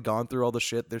has already gone through all the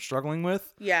shit they're struggling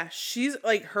with. Yeah. She's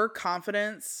like her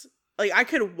confidence. Like I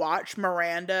could watch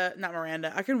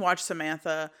I can watch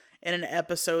Samantha in an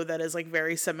episode that is like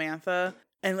very Samantha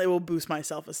and it will boost my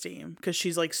self-esteem because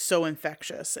she's like so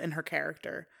infectious in her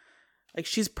character. Like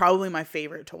she's probably my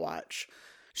favorite to watch.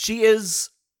 She is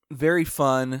very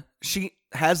fun. She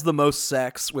has the most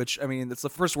sex, which I mean, it's the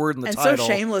first word in the And title.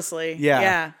 so shamelessly. Yeah.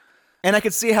 Yeah. And I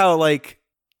could see how like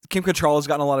Kim Cattrall has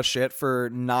gotten a lot of shit for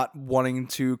not wanting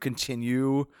to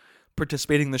continue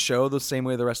participating in the show the same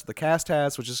way the rest of the cast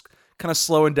has, which is kind of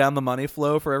slowing down the money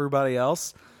flow for everybody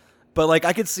else. But like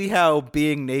I could see how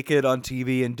being naked on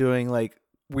TV and doing like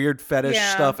weird fetish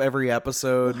Yeah. stuff every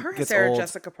episode Her and gets Sarah old.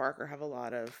 Jessica Parker have a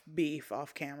lot of beef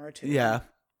off camera too. Yeah.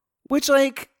 Which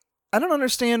like I don't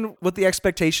understand what the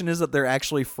expectation is that they're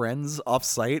actually friends off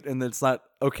site and it's not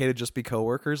okay to just be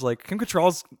coworkers. Like Kim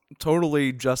Cattrall's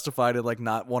totally justified in like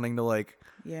not wanting to like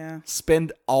Yeah.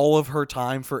 spend all of her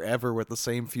time forever with the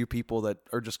same few people that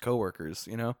are just coworkers,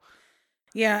 you know?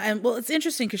 Yeah, and well, it's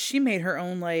interesting because she made her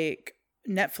own like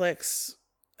Netflix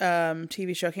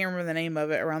TV show. I can't remember the name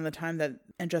of it around the time that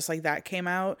And Just Like That came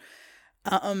out.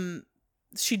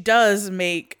 She does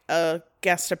make a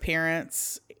guest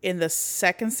appearance in the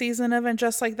second season of And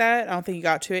Just Like That. I don't think you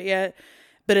got to it yet,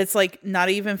 but it's like not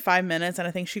even 5 minutes, and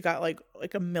I think she got like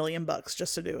 $1 million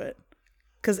just to do it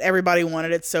because everybody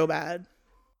wanted it so bad.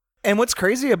 And what's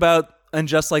crazy about And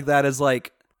Just Like That is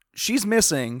like she's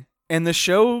missing, and the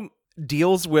show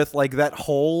deals with like that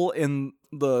hole in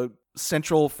the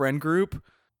central friend group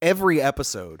every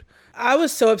episode. I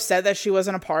was so upset that she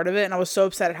wasn't a part of it, and I was so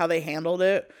upset at how they handled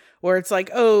it, where it's like,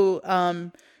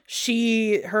 her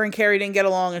and Carrie didn't get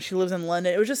along and she lives in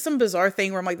London. It was just some bizarre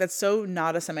thing where I'm like, that's so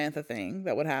not a Samantha thing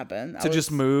that would happen.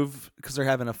 Just move because they're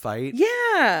having a fight.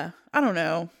 Yeah. I don't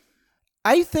know.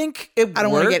 I think it works. I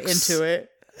don't want to get into it.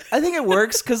 I think it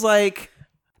works because like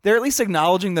they're at least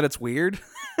acknowledging that it's weird.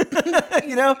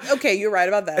 You know? Okay, you're right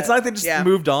about that. It's not like they just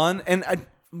moved on. And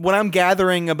what I'm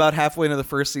gathering about halfway into the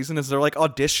first season is they're like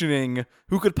auditioning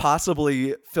who could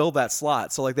possibly fill that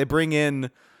slot. So like they bring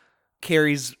in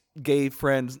Carrie's gay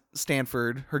friend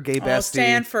Stanford, her gay bestie.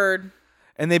 Stanford.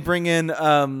 And they bring in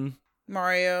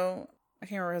Mario. I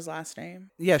can't remember his last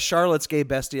name. Yeah, Charlotte's gay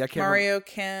bestie. I can't Mario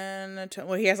remember.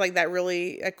 Well, he has like that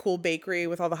really cool bakery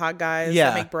with all the hot guys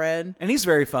that make bread. And he's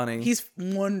very funny. He's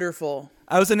wonderful.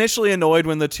 I was initially annoyed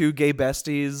when the two gay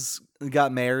besties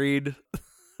got married,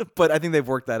 but I think they've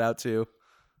worked that out too.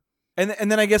 And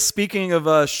then I guess speaking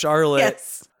of Charlotte,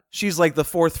 yes. She's like the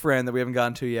fourth friend that we haven't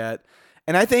gotten to yet.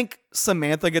 And I think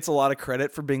Samantha gets a lot of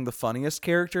credit for being the funniest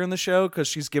character in the show because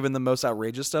she's given the most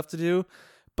outrageous stuff to do.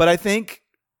 But I think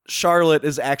Charlotte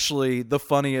is actually the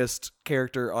funniest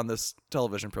character on this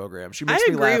television program. She makes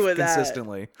me laugh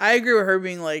consistently. I agree with her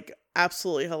being like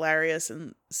absolutely hilarious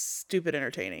and stupid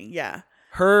entertaining. Yeah.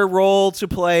 Her role to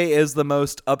play is the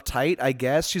most uptight, I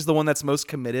guess. She's the one that's most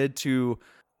committed to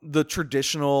the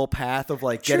traditional path of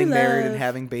like getting married and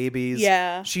having babies.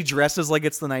 Yeah. She dresses like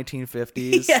it's the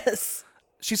 1950s. Yes.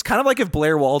 She's kind of like if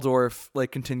Blair Waldorf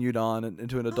like continued on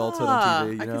into an adulthood on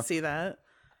TV. You know? I can see that.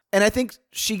 And I think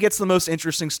she gets the most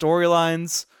interesting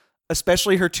storylines,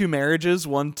 especially her two marriages.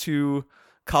 One to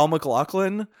Kyle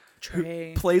MacLachlan,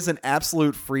 who plays an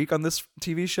absolute freak on this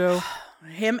TV show.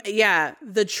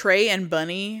 The Trey and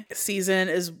Bunny season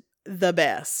is the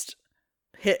best.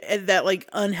 That like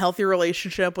unhealthy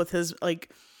relationship with his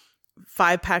like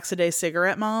 5 packs a day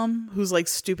cigarette mom who's like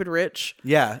stupid rich.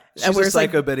 Yeah, she's a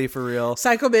psycho Biddy for real.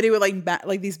 Psycho Biddy with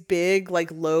like these big like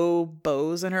low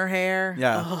bows in her hair.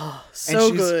 Yeah, so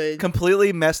and she's good.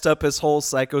 Completely messed up his whole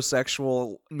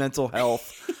psychosexual mental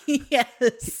health.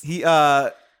 Yes,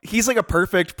 he's like a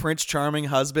perfect Prince Charming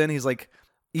husband. He's like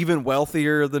even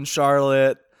wealthier than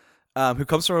Charlotte, who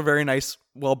comes from a very nice,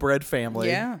 well-bred family.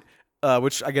 Yeah.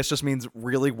 Which I guess just means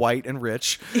really white and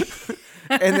rich.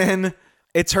 And then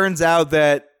it turns out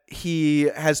that he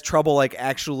has trouble like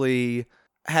actually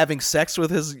having sex with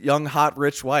his young, hot,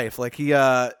 rich wife. Like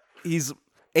he's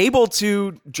able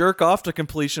to jerk off to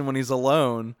completion when he's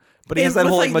alone, but he has that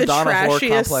whole like Madonna whore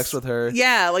complex with her.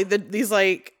 Yeah, like these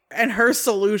like, and her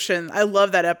solution. I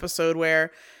love that episode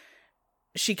where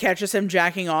she catches him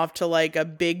jacking off to like a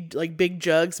Big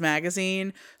Jugs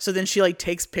magazine. So then she like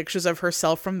takes pictures of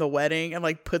herself from the wedding and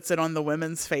like puts it on the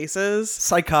women's faces.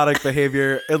 Psychotic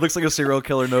behavior. It looks like a serial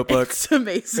killer notebook. It's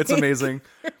amazing. It's amazing.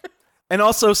 And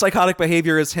also psychotic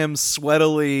behavior is him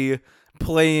sweatily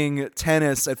playing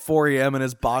tennis at 4 a.m. in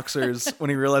his boxers when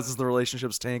he realizes the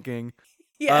relationship's tanking.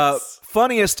 Yes.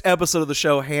 Funniest episode of the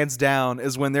show, hands down,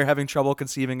 is when they're having trouble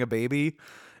conceiving a baby.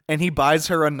 And he buys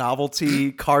her a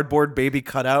novelty cardboard baby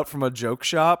cutout from a joke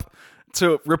shop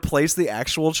to replace the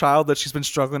actual child that she's been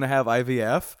struggling to have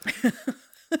IVF.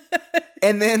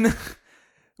 And then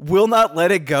will not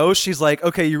let it go. She's like,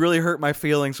 okay, you really hurt my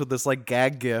feelings with this like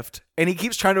gag gift. And he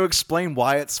keeps trying to explain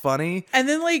why it's funny. And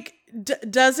then like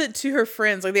does it to her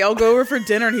friends. Like they all go over for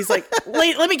dinner and he's like,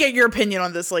 let me get your opinion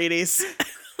on this, ladies.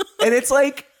 And it's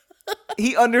like,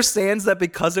 he understands that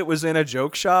because it was in a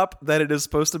joke shop that it is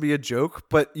supposed to be a joke,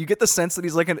 but you get the sense that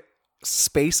he's like a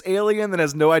space alien that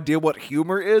has no idea what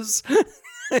humor is.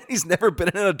 He's never been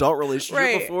in an adult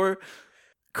relationship before.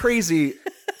 Crazy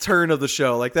turn of the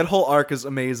show. Like that whole arc is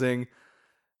amazing.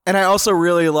 And I also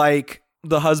really like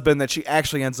the husband that she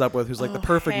actually ends up with, who's like the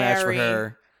perfect match for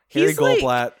her. Harry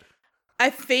Goldblatt. I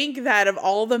think that of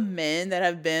all the men that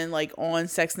have been like on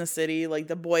Sex and the City, like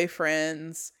the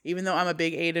boyfriends, even though I'm a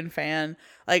big Aiden fan,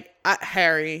 like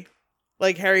Harry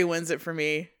wins it for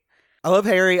me. I love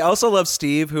Harry. I also love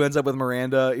Steve, who ends up with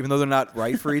Miranda, even though they're not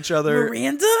right for each other.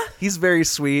 Miranda? He's very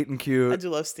sweet and cute. I do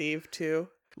love Steve, too.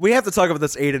 We have to talk about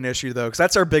this Aiden issue, though, because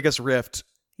that's our biggest rift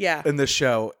Yeah. in this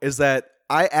show, is that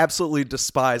I absolutely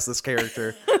despise this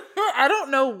character. I don't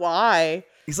know why.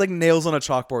 He's like nails on a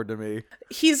chalkboard to me.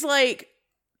 He's like,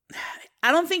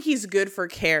 I don't think he's good for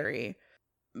Carrie,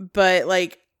 but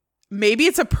like, maybe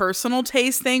it's a personal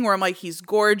taste thing where I'm like, he's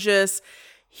gorgeous.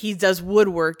 He does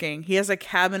woodworking. He has a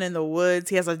cabin in the woods.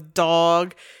 He has a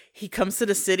dog. He comes to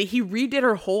the city. He redid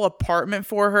her whole apartment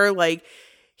for her. Like,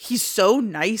 he's so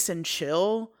nice and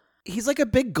chill. He's like a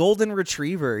big golden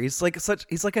retriever. He's like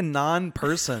a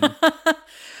non-person. But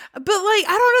like,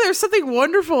 I don't know. There's something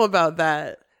wonderful about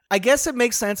that. I guess it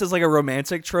makes sense as like a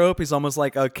romantic trope. He's almost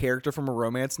like a character from a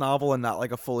romance novel and not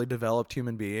like a fully developed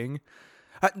human being.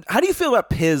 How do you feel about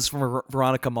Piz from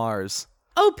Veronica Mars?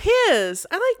 Oh, Piz.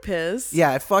 I like Piz.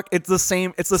 Yeah, it's the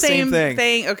same. It's the same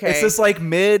thing. Okay. It's this like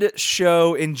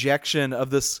mid-show injection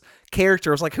of this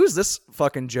character. I was like, who's this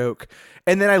fucking joke?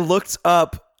 And then I looked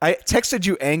up. I texted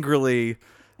you angrily,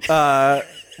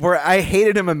 where I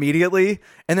hated him immediately.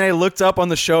 And then I looked up on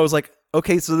the show. I was like,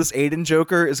 okay, so this Aiden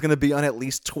Joker is going to be on at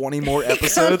least 20 more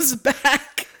episodes. He comes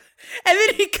back. And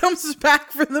then he comes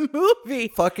back for the movie.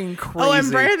 Fucking crazy. Oh, and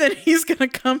Brandon, he's going to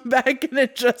come back in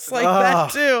it just like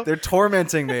that, too. They're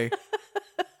tormenting me.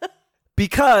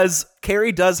 Because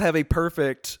Carrie does have a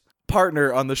perfect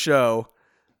partner on the show,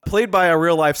 played by a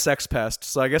real life sex pest.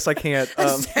 So I guess I can't.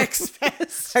 Sex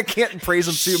pest. I can't praise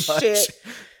him too much. Shit.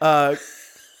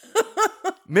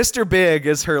 Mr. Big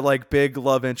is her like big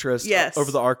love interest Yes.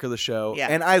 over the arc of the show. Yeah.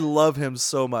 And I love him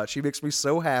so much. He makes me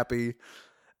so happy.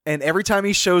 And every time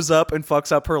he shows up and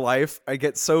fucks up her life, I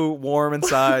get so warm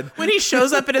inside. When he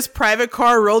shows up in his private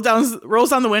car, rolls down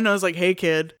the window, is like, hey,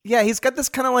 kid. Yeah, he's got this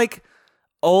kind of like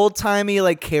old-timey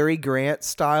like Cary Grant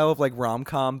style of like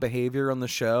rom-com behavior on the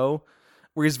show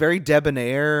where he's very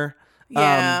debonair.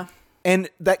 Yeah. And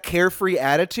that carefree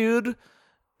attitude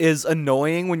is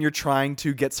annoying when you're trying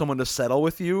to get someone to settle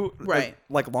with you. Right.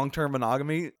 Like long-term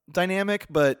monogamy dynamic,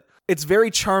 but it's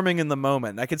very charming in the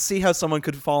moment. I could see how someone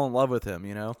could fall in love with him,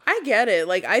 you know? I get it.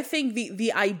 Like, I think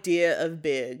the idea of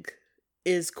Big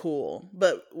is cool,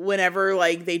 but whenever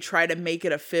like they try to make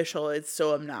it official, it's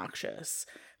so obnoxious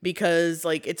because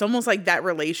like it's almost like that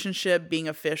relationship being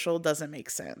official doesn't make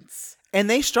sense. And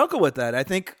they struggle with that. I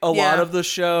think a lot of the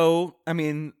show, I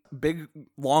mean, big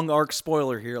long arc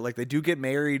spoiler here, like they do get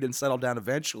married and settle down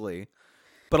eventually.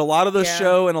 But a lot of the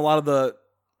show and a lot of the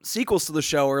sequels to the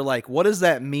show are like, what does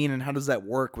that mean and how does that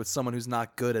work with someone who's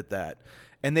not good at that?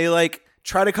 And they like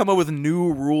try to come up with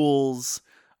new rules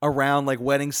around like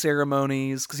wedding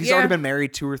ceremonies because he's already been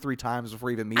married 2 or 3 times before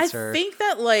he even meets her. I think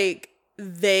that like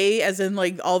they, as in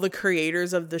like all the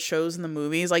creators of the shows and the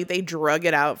movies, like they drug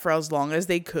it out for as long as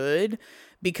they could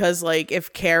because like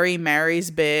if Carrie marries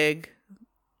Big,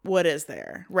 what is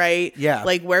there, right? Yeah.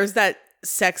 Like where's that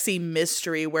sexy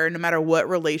mystery where no matter what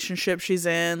relationship she's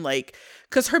in, like,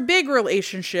 because her big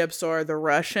relationships are the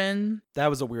Russian. That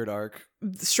was a weird arc.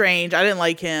 Strange. I didn't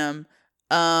like him.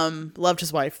 Loved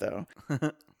his wife though.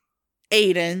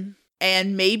 Aiden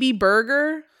and maybe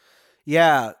Berger.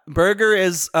 Yeah, Berger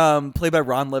is played by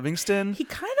Ron Livingston. He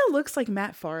kind of looks like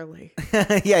Matt Farley.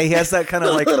 Yeah, he has that kind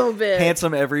of like little bit.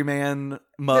 handsome everyman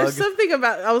mug. There's something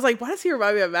about, I was like, why does he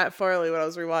remind me of Matt Farley when I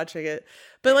was rewatching it?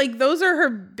 But like those are her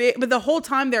big, but the whole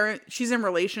time she's in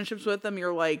relationships with them,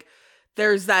 you're like,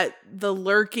 there's the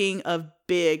lurking of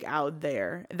Big out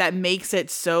there that makes it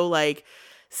so like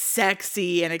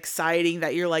sexy and exciting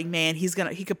that you're like, man, he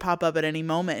could pop up at any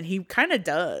moment, and he kind of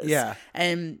does. Yeah.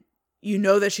 And you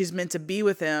know that she's meant to be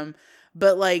with him,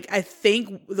 but like I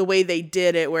think the way they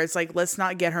did it, where it's like, let's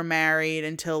not get her married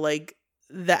until like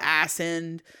the ass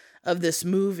end of this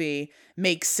movie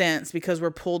makes sense because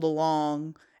we're pulled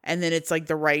along, and then it's like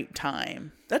the right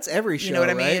time. That's every show, you know what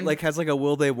I right? mean? Like has like a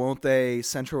will they, won't they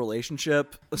central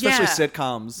relationship, especially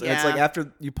sitcoms. And it's like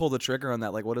after you pull the trigger on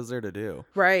that, like what is there to do?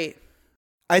 Right.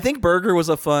 I think Berger was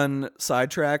a fun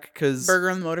sidetrack because Berger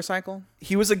on the motorcycle.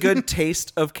 He was a good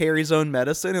taste of Carrie's own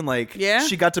medicine, and like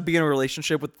she got to be in a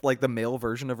relationship with like the male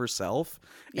version of herself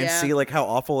and see like how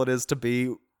awful it is to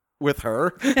be with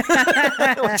her,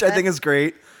 which I think is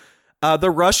great.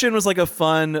 The Russian was like a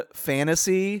fun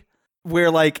fantasy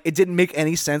where like it didn't make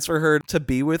any sense for her to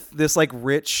be with this like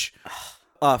rich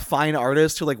fine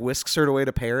artist who like whisks her away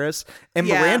to Paris, and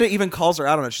Miranda even calls her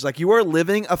out on it. She's like, you are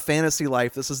living a fantasy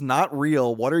life, this is not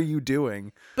real, what are you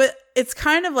doing? But it's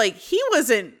kind of like he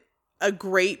wasn't a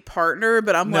great partner,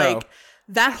 but I'm like,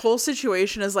 that whole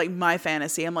situation is like my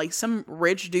fantasy. I'm like some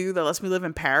rich dude that lets me live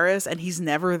in Paris and he's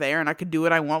never there and I could do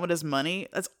what I want with his money.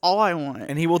 That's all I want.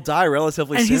 And he will die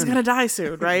relatively soon. And he's going to die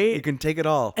soon, right? You can take it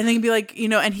all. And then be like,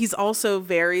 and he's also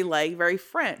very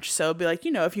French. So be like,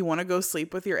 if you want to go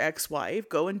sleep with your ex-wife,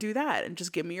 go and do that and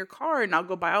just give me your card and I'll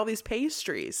go buy all these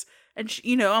pastries. And,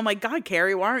 I'm like, God,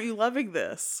 Carrie, why aren't you loving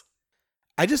this?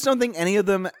 I just don't think any of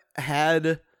them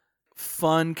had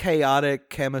fun, chaotic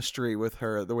chemistry with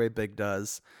her the way Big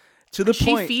does. To the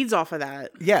point, she feeds off of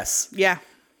that. Yes. Yeah.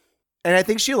 And I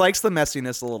think she likes the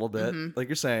messiness a little bit, like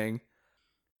you're saying.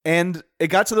 And it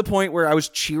got to the point where I was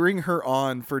cheering her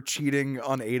on for cheating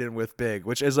on Aiden with Big,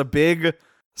 which is a big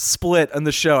split on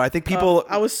the show. I think people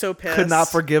I was so pissed. could not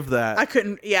forgive that. I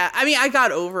couldn't. Yeah. I mean, I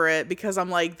got over it because I'm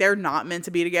like, they're not meant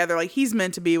to be together. Like, he's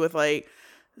meant to be with like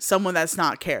someone that's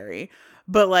not Carrie.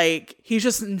 But like, he's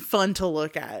just fun to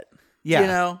look at.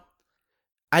 Yeah.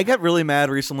 I got really mad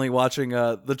recently watching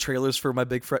the trailers for My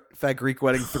Big Fat Greek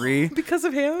Wedding 3. Because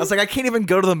of him? I was like, I can't even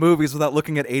go to the movies without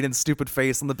looking at Aiden's stupid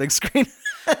face on the big screen.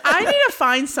 I need to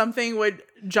find something with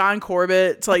John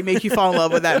Corbett to like make you fall in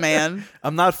love with that man.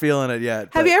 I'm not feeling it yet.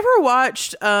 Have you ever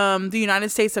watched The United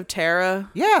States of Tara?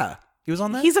 Yeah. He was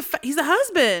on that? He's a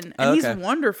husband, and he's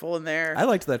wonderful in there. I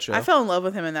liked that show. I fell in love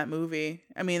with him in that movie.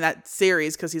 I mean, that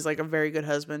series, because he's like a very good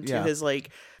husband to his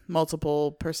like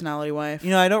multiple personality wife.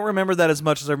 I don't remember that as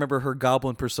much as I remember her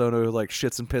goblin persona who like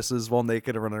shits and pisses while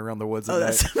naked and running around the woods at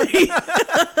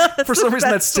night. For some reason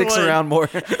that sticks around more.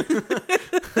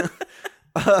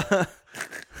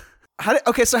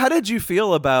 How did you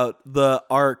feel about the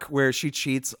arc where she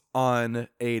cheats on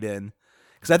Aiden?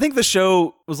 Because I think the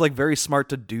show was like very smart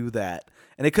to do that.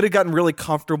 And it could have gotten really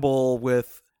comfortable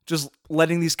with just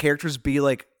letting these characters be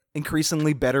like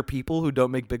increasingly better people who don't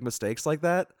make big mistakes like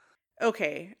that.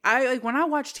 Okay. I like when I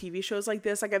watch TV shows like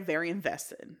this, I get very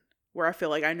invested where I feel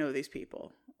like I know these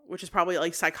people, which is probably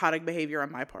like psychotic behavior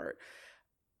on my part.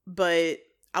 But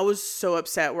I was so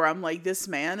upset where I'm like, this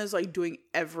man is like doing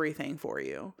everything for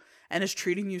you and is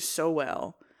treating you so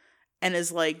well and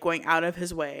is like going out of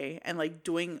his way and like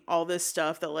doing all this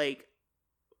stuff that like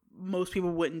most people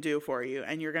wouldn't do for you.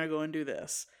 And you're going to go and do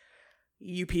this.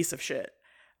 You piece of shit.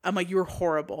 I'm like, you're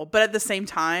horrible. But at the same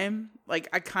time, like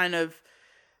I kind of,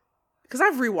 because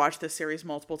I've rewatched this series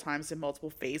multiple times in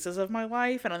multiple phases of my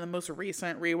life. And on the most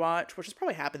recent rewatch, which has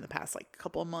probably happened the past like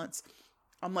couple of months,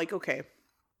 I'm like, okay,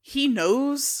 he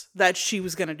knows that she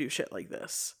was going to do shit like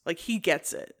this. Like he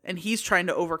gets it. And he's trying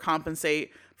to overcompensate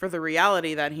for the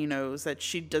reality that he knows that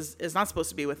she is not supposed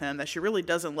to be with him, that she really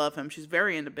doesn't love him. She's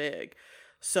very into Big.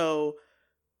 So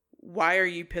why are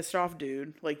you pissed off,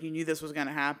 dude? Like you knew this was going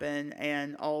to happen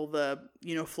and all the,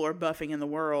 floor buffing in the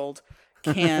world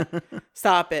can't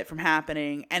stop it from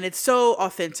happening. And it's so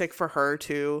authentic for her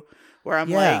too, where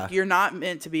I'm like, you're not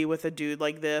meant to be with a dude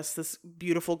like this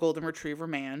beautiful golden retriever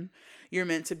man. You're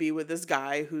meant to be with this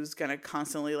guy who's going to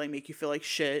constantly like make you feel like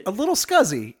shit. A little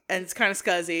scuzzy. And it's kind of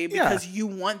scuzzy because you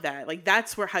want that. Like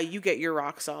that's how you get your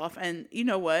rocks off. And you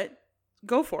know what?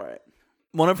 Go for it.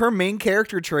 One of her main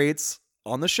character traits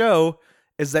on the show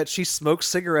is that she smokes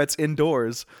cigarettes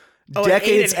indoors.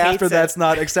 Decades after that's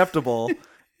not acceptable.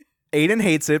 Aiden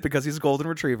hates it because he's a golden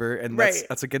retriever and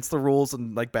that's against the rules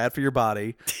and like bad for your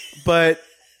body. But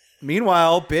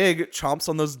meanwhile, Big chomps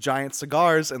on those giant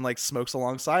cigars and like smokes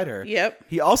alongside her. Yep.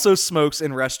 He also smokes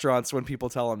in restaurants when people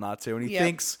tell him not to. And he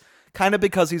thinks kind of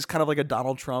because he's kind of like a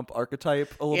Donald Trump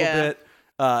archetype a little bit.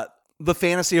 The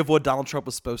fantasy of what Donald Trump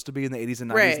was supposed to be in the 80s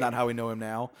and 90s, not how we know him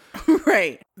now.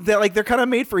 Right. They're kind of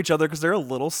made for each other because they're a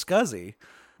little scuzzy.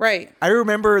 Right. I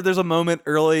remember there's a moment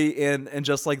early in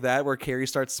Just Like That where Carrie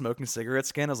starts smoking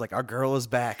cigarettes again. I was like, our girl is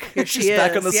back. She's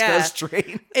back on the scuzz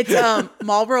train. It's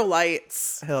Marlboro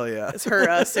Lights. Hell yeah. It's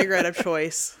her cigarette of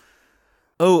choice.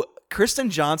 Oh, Kristen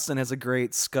Johnston has a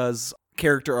great scuzz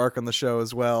character arc on the show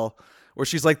as well, where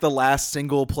she's like the last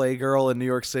single playgirl in New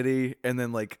York City and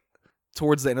then like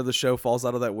towards the end of the show falls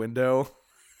out of that window.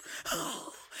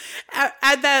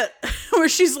 At that where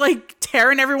she's like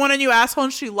tearing everyone a new asshole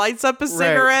and she lights up a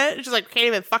cigarette. She's like, can't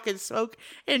even fucking smoke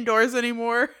indoors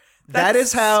anymore. That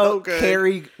is how so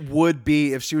Carrie would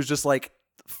be if she was just like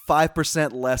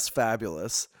 5% less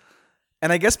fabulous.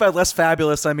 And I guess by less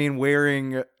fabulous, I mean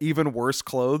wearing even worse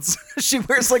clothes. She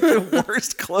wears like the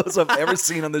worst clothes I've ever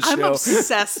seen on the show. I'm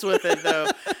obsessed with it though.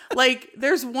 Like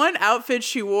there's one outfit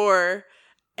she wore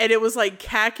and it was like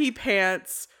khaki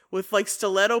pants with like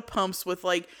stiletto pumps with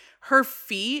like her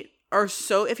feet are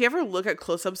so, if you ever look at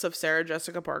close-ups of Sarah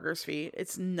Jessica Parker's feet,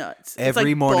 it's nuts. Every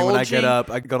like morning bulging. When I get up,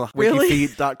 I go to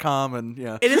wikifeet.com and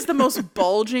It is the most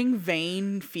bulging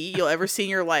vein feet you'll ever see in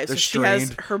your life. They're so she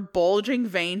has her bulging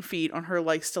vein feet on her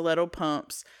like stiletto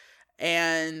pumps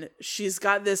and she's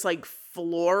got this like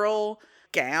floral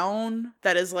gown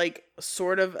that is like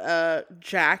sort of a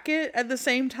jacket at the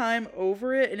same time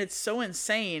over it, and it's so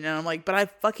insane. And I'm like, but I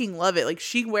fucking love it. Like,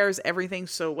 she wears everything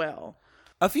so well.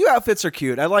 A few outfits are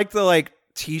cute. I like the like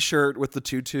t-shirt with the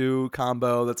tutu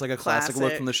combo. That's like a classic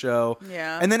look from the show.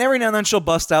 Yeah. And then every now and then she'll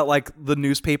bust out like the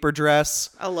newspaper dress.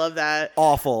 I love that.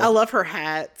 Awful. I love her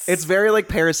hats. It's very like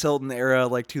Paris Hilton era,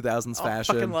 like 2000s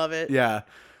fashion. I fucking love it. Yeah.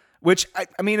 Which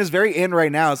I mean is very in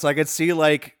right now. So I could see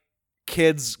like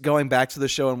kids going back to the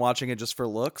show and watching it just for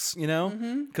looks, you know,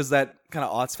 because that kind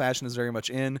of aughts fashion is very much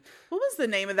in. What was the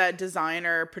name of that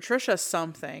designer? Patricia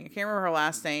something. I can't remember her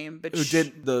last name, but Who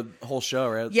did the whole show,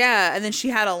 right? Yeah, and then she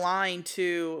had a line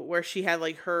too where she had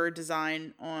like her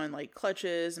design on like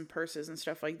clutches and purses and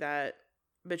stuff like that.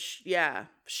 But yeah,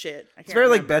 shit. I can't It's very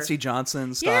remember. like Betsy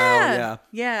Johnson style.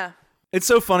 Yeah. It's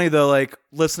so funny though, like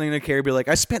listening to Carrie be like,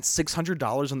 I spent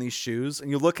 $600 on these shoes, and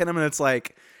you look at them and it's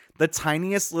like the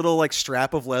tiniest little like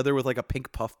strap of leather with like a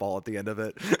pink puffball at the end of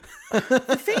it.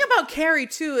 The thing about Carrie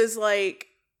too is like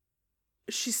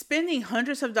she's spending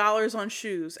hundreds of dollars on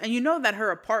shoes, and you know that her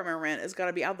apartment rent has got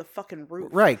to be out the fucking roof.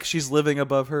 Right, 'cause she's living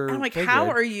above her. And I'm like, pay how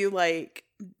grade. are you like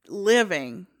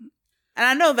living? And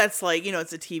I know that's like, you know,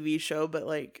 it's a TV show, but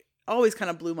like always kind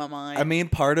of blew my mind. I mean,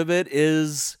 part of it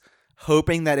is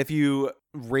hoping that if you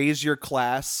raise your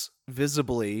class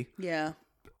visibly, yeah.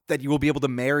 that you will be able to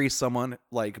marry someone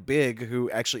like Big, who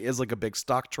actually is like a big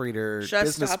stock trader, Should I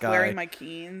business stop guy. wearing my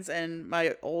Keens and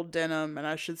my old denim, and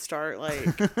I should start like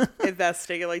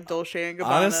investing in like Dolce and Gabbana?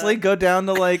 Honestly, go down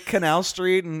to like Canal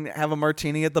Street and have a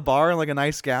martini at the bar and like a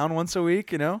nice gown once a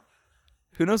week, you know?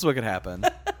 Who knows what could happen?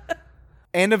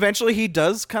 And eventually he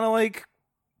does kind of like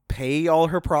pay all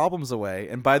her problems away.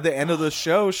 And by the end of the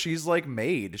show, she's like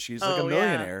made. She's like a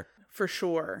millionaire. For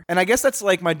sure. And I guess that's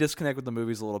like my disconnect with the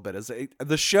movies a little bit. Is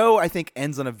the show, I think,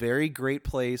 ends on a very great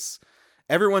place.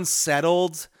 Everyone's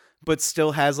settled, but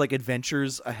still has like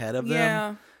adventures ahead of them.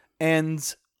 Yeah.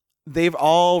 And they've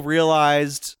all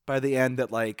realized by the end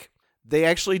that like they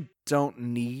actually don't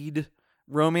need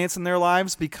romance in their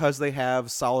lives because they have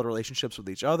solid relationships with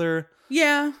each other.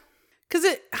 Yeah.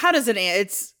 Because how does it end?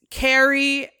 It's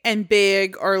Carrie and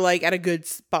Big are like at a good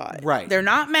spot. Right. They're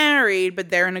not married, but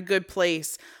they're in a good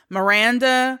place.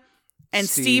 Miranda and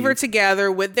Steve are together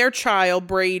with their child,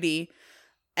 Brady,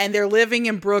 and they're living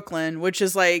in Brooklyn, which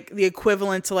is like the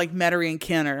equivalent to like Metairie and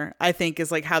Kenner, I think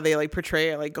is like how they like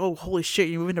portray it. Like, oh, holy shit,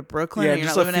 you're moving to Brooklyn? Yeah, and you're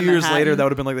just not a living few in years Manhattan? later, that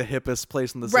would have been like the hippest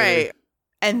place in the city. Right.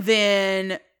 And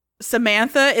then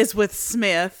Samantha is with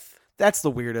Smith. That's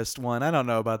the weirdest one. I don't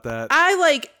know about that. I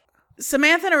like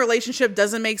Samantha in a relationship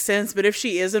doesn't make sense, but if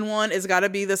she is in one, it's got to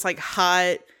be this like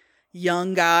hot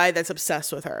young guy that's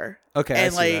obsessed with her. Okay, and I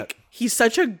see like that. he's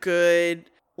such a good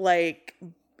like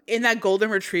in that golden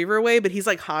retriever way, but he's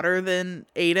like hotter than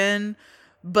Aiden.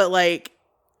 But like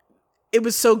it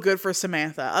was so good for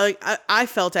Samantha. I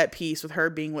felt at peace with her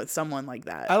being with someone like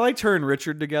that. I liked her and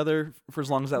Richard together for as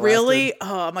long as that Really? lasted.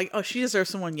 Oh, I'm like, oh, she deserves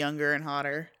someone younger and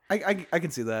hotter. I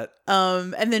can see that.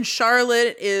 And then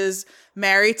Charlotte is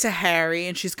married to Harry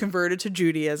and she's converted to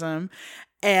Judaism,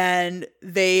 and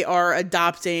they are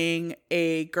adopting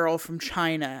a girl from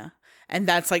China. And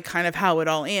that's like kind of how it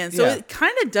all ends. So Yeah. it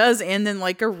kind of does end in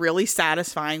like a really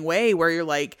satisfying way where you're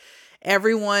like,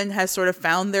 everyone has sort of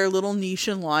found their little niche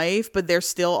in life, but they're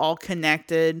still all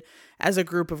connected as a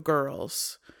group of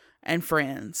girls and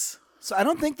friends. So I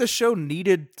don't think the show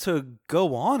needed to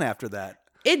go on after that.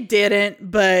 It didn't,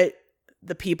 but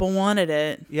the people wanted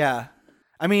it. Yeah.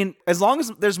 I mean, as long as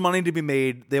there's money to be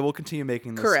made, they will continue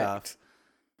making this Correct. stuff.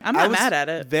 I'm I not was mad at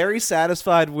it. Very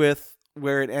satisfied with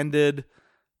where it ended.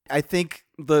 I think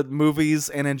the movies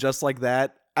and in Just Like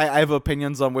That, I have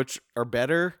opinions on which are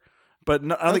better, but I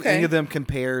don't think any of them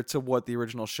compare to what the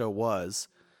original show was.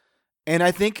 And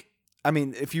I think, I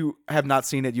mean, if you have not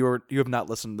seen it, you have not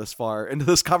listened this far into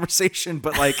this conversation,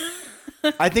 but like,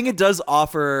 I think it does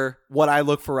offer what I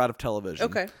look for out of television.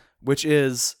 Okay. Which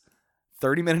is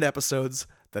 30-minute episodes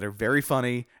that are very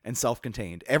funny and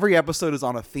self-contained. Every episode is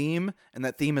on a theme, and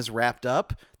that theme is wrapped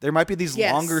up. There might be these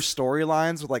longer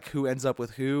storylines with like who ends up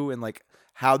with who and like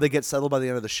how they get settled by the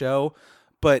end of the show.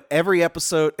 But every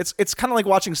episode, it's kind of like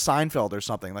watching Seinfeld or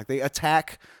something. Like they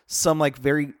attack some like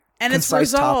very and it's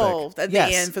concise resolved topic. at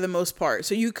the end for the most part.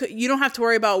 So you don't have to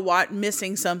worry about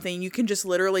missing something. You can just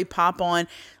literally pop on.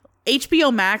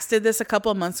 HBO Max did this a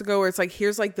couple of months ago where it's like,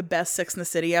 here's like the best Sex and the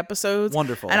City episodes.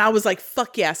 Wonderful. And I was like,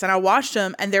 fuck yes. And I watched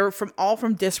them, and they were all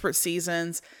from disparate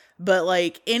seasons, but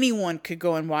like anyone could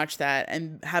go and watch that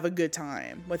and have a good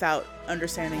time without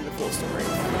understanding the full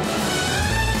story.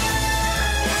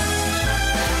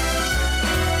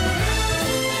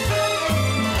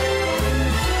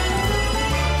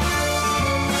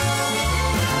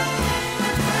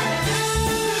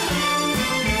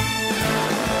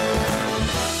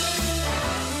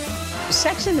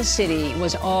 Sex and the City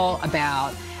was all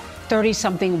about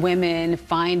 30-something women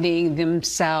finding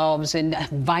themselves in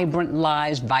vibrant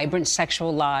lives, vibrant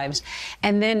sexual lives.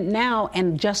 And then now,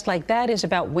 and Just Like That is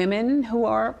about women who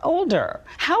are older.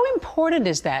 How important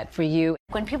is that for you?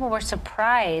 When people were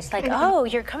surprised, like, oh,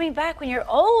 you're coming back when you're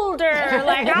older.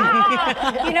 Like,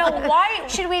 why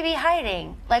should we be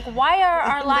hiding? Like, why are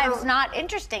our lives not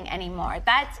interesting anymore?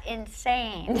 That's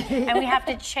insane. And we have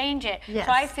to change it. Yes.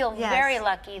 So I feel very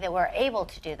lucky that we're able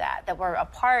to do that we're a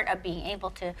part of being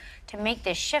able to make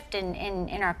this shift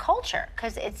in our culture.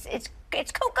 Because it's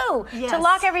cuckoo to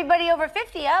lock everybody over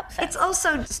 50 up. It's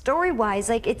also story-wise,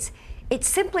 like it's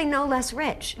simply no less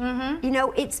rich.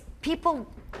 It's people.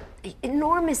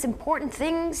 Enormous, important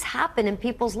things happen in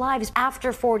people's lives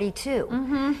after 42.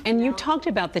 And you talked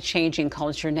about the changing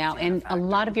culture now, and a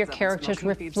lot of your characters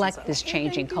reflect this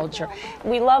changing culture.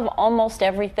 We love almost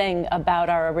everything about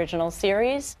our original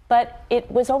series, but it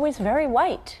was always very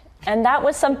white. And that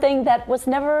was something that was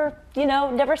never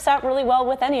sat really well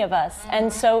with any of us.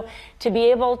 And so to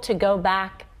be able to go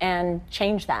back and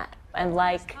change that and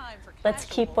let's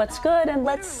keep what's good and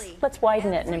let's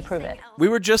widen it and improve it. We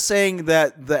were just saying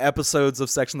that the episodes of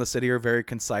Sex and the City are very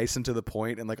concise and to the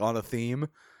point and like on a theme.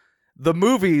 The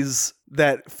movies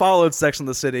that followed Sex and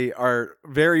the City are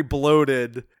very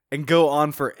bloated and go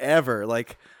on forever.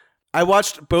 Like, I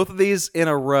watched both of these in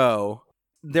a row.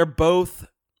 They're both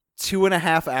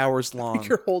 2.5 hours long.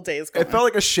 Your whole day is gone. It felt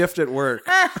like a shift at work.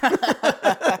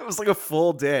 It was like a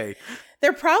full day.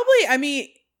 They're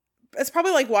probably, it's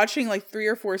probably like watching like 3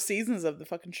 or 4 seasons of the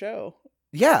fucking show.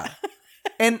 Yeah.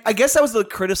 And I guess that was the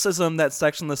criticism that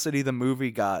Sex and the City, the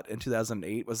movie, got in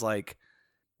 2008 was like,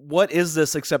 what is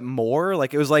this except more?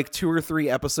 Like, it was like 2 or 3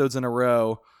 episodes in a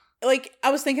row. Like,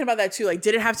 I was thinking about that too. Like,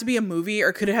 did it have to be a movie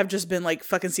or could it have just been like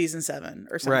fucking season 7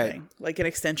 or something? Right. Like an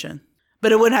extension.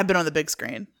 But it wouldn't have been on the big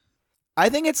screen. I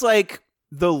think it's like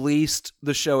the least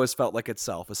the show has felt like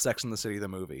itself is Sex and the City, the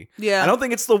movie. Yeah. I don't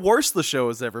think it's the worst the show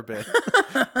has ever been.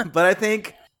 But I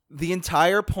think the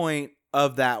entire point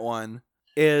of that one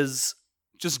is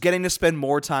just getting to spend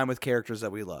more time with characters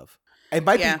that we love. It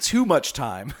might be too much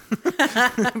time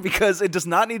because it does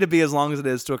not need to be as long as it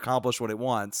is to accomplish what it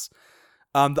wants.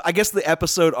 I guess the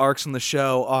episode arcs in the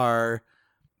show are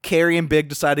Carrie and Big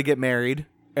decide to get married.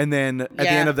 And then at the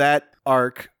end of that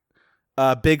arc,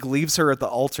 Big leaves her at the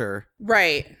altar.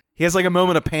 Right. He has like a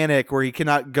moment of panic where he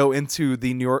cannot go into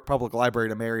the New York Public Library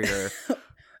to marry her.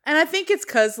 And I think it's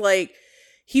because like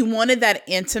he wanted that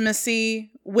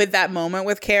intimacy with that moment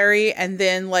with Carrie. And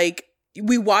then like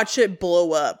we watch it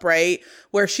blow up, right?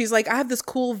 Where she's like, I have this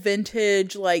cool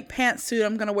vintage like pantsuit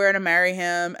I'm going to wear to marry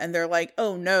him. And they're like,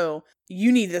 oh no,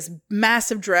 you need this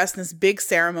massive dress and this big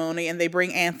ceremony. And they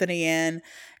bring Anthony in.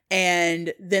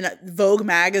 And then Vogue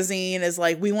magazine is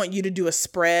like, we want you to do a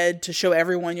spread to show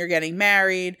everyone you're getting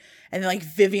married. And then like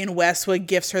Vivienne Westwood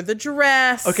gifts her the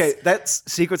dress. Okay, that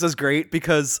sequence is great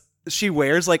because she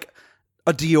wears like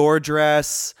a Dior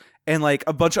dress and like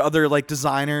a bunch of other like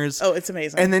designers. Oh, it's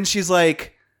amazing. And then she's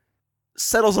like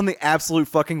settles on the absolute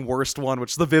fucking worst one,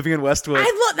 which is the Vivienne Westwood.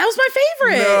 That was my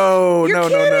favorite. No, You're no,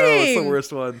 kidding. it's the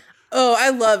worst one. Oh, I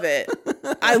love it.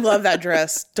 I love that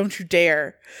dress. Don't you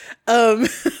dare.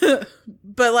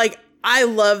 But like, I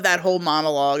love that whole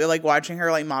monologue, like watching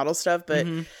her like model stuff, but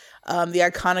the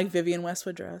iconic Vivienne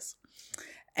Westwood dress.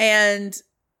 And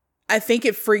I think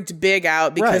it freaked Big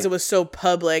out because it was so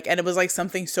public and it was like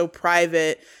something so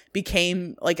private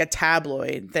became like a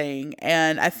tabloid thing.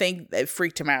 And I think it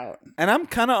freaked him out. And I'm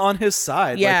kind of on his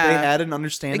side. Yeah. Like they had an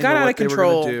understanding It got of out what of they were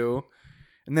control. going to do.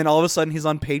 And then all of a sudden he's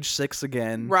on page 6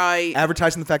 again. Right.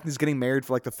 Advertising the fact that he's getting married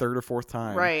for like the 3rd or 4th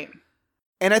time. Right.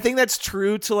 And I think that's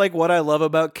true to like what I love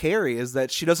about Carrie is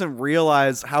that she doesn't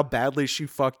realize how badly she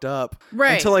fucked up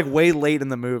until like way late in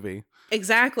the movie.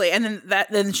 Exactly. And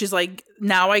then she's like,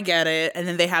 now I get it. And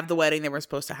then they have the wedding they were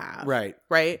supposed to have. Right.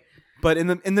 Right. But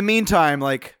in the meantime,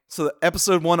 like, so the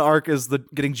episode 1 arc is the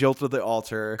getting jilted at the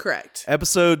altar. Correct.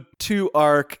 Episode 2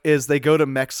 arc is they go to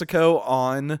Mexico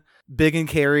on Big and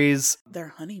Carrie's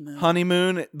their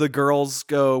honeymoon. The girls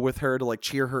go with her to like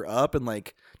cheer her up and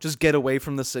like just get away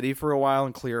from the city for a while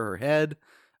and clear her head,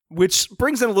 which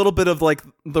brings in a little bit of like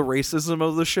the racism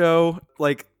of the show.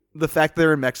 Like the fact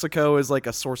they're in Mexico is like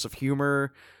a source of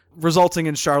humor, resulting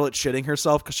in Charlotte shitting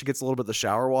herself because she gets a little bit of the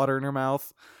shower water in her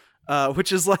mouth,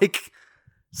 which is like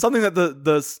something that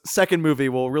the second movie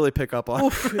will really pick up on.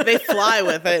 Oof, they fly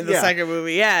with it in the second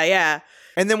movie. Yeah, yeah.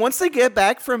 And then once they get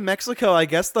back from Mexico, I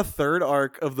guess the third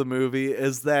arc of the movie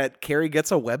is that Carrie gets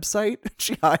a website.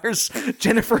 She hires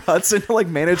Jennifer Hudson to like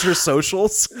manage her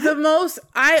socials.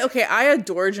 I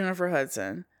adore Jennifer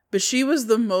Hudson, but she was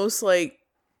the most like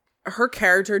her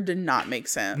character did not make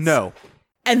sense. No.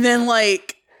 And then,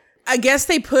 like, I guess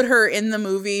they put her in the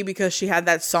movie because she had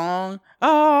that song,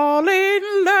 All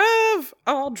in Love,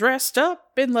 all dressed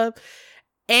up in love.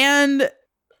 And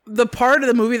the part of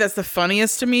the movie that's the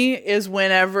funniest to me is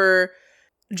whenever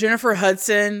Jennifer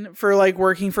Hudson, for like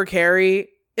working for Carrie,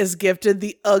 is gifted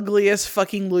the ugliest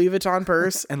fucking Louis Vuitton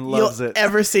purse and loves you'll it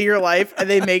ever see in your life, and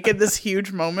they make it this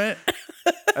huge moment.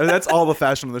 And that's all the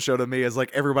fashion of the show to me, is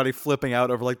like everybody flipping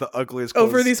out over like the ugliest clothes.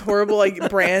 Over these horrible like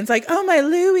brands, like, oh, my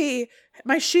Louis,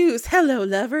 my shoes, hello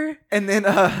lover. And then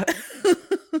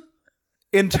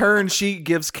in turn, she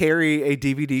gives Carrie a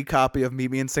DVD copy of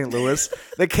Meet Me in St. Louis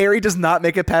that Carrie does not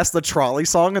make it past the trolley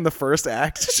song in the first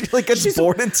act. She like gets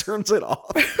bored and turns it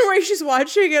off. Right, she's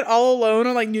watching it all alone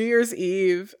on like New Year's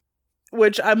Eve,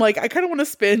 which I'm like, I kind of want to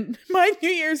spend my New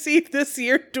Year's Eve this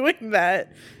year doing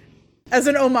that as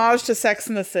an homage to Sex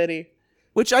and the City.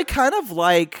 Which I kind of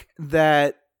like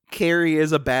that Carrie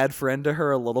is a bad friend to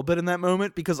her a little bit in that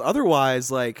moment, because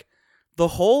otherwise, like, the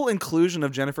whole inclusion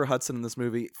of Jennifer Hudson in this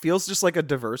movie feels just like a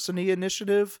diversity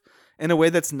initiative in a way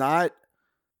that's not,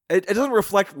 it doesn't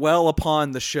reflect well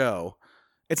upon the show.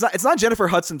 It's not Jennifer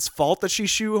Hudson's fault that she's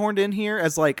shoehorned in here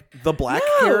as like the black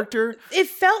character. It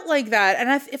felt like that.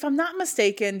 And if I'm not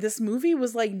mistaken, this movie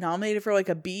was like nominated for like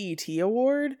a BET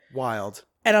award. Wild.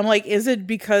 And I'm like, is it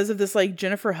because of this like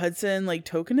Jennifer Hudson like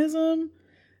tokenism?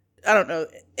 I don't know.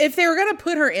 If they were going to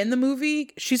put her in the movie,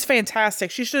 she's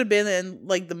fantastic. She should have been in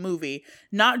like the movie,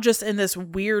 not just in this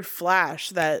weird flash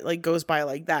that like goes by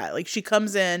like that. Like she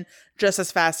comes in just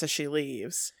as fast as she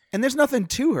leaves. And there's nothing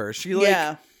to her. She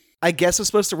like, I guess is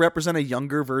supposed to represent a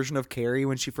younger version of Carrie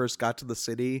when she first got to the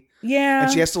city. Yeah.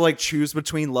 And she has to like choose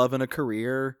between love and a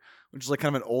career, which is like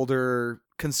kind of an older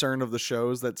concern of the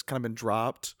shows that's kind of been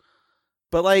dropped.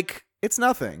 But like, it's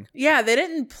nothing. Yeah, they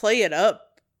didn't play it up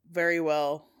very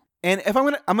well. And if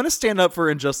I'm gonna stand up for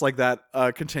And Just Like That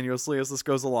continuously as this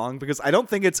goes along, because I don't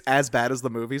think it's as bad as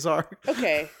the movies are.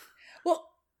 Okay, well,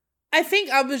 I think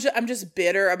I'm just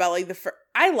bitter about like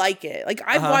I like it. Like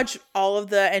I've watched all of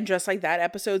the And Just Like That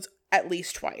episodes at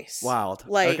least twice. Wild.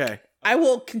 Like okay. I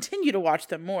will continue to watch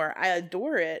them more. I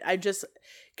adore it. I just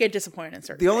get disappointed in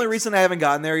certain. The only reason I haven't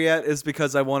gotten there yet is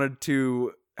because I wanted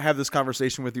to have this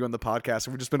conversation with you on the podcast,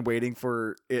 and we've just been waiting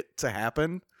for it to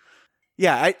happen.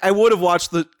 Yeah, I would have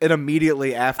watched it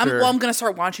immediately after. I'm going to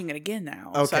start watching it again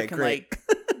now. Okay, so I can great.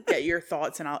 like get your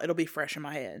thoughts and it'll be fresh in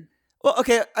my head. Well,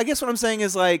 okay, I guess what I'm saying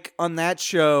is like on that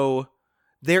show,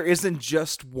 there isn't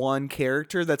just one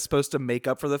character that's supposed to make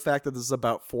up for the fact that this is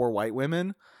about 4 white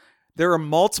women. There are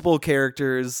multiple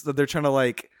characters that they're trying to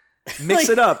like mix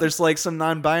it up. There's like some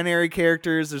non-binary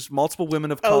characters. There's multiple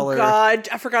women of color. Oh God,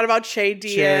 I forgot about Che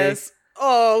Diaz.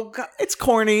 Oh God, it's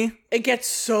corny. It gets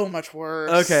so much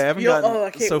worse. Okay, I haven't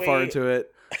gotten so far into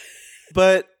it,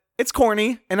 but it's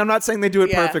corny, and I'm not saying they do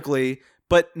it perfectly,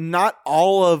 but not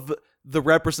all of the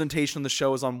representation of the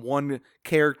show is on one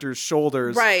character's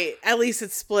shoulders. Right. At least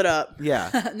it's split up.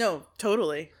 Yeah. No,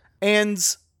 totally. And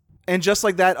Just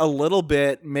Like That a little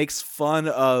bit makes fun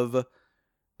of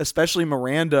especially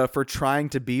Miranda for trying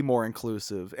to be more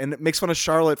inclusive, and it makes fun of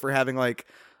Charlotte for having like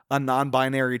a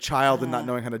non-binary child and not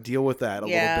knowing how to deal with that a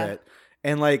little bit.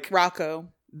 And like Rocco,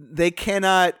 they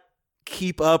cannot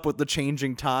keep up with the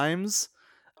changing times.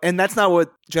 And that's not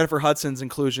what Jennifer Hudson's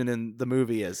inclusion in the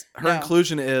movie is. Her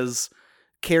inclusion is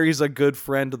Carrie's a good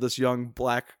friend to this young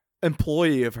black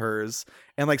employee of hers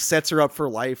and like sets her up for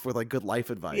life with like good life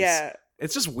advice. Yeah.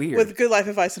 It's just weird. With good life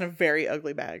advice in a very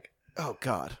ugly bag. Oh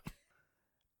God.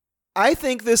 I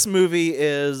think this movie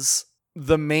is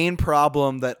the main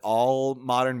problem that all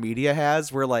modern media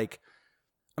has, where like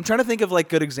I'm trying to think of like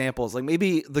good examples. Like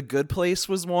maybe The Good Place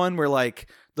was one where like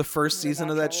the first season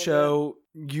of that show,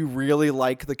 you really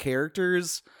like the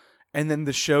characters, and then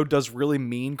the show does really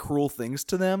mean, cruel things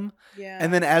to them. Yeah.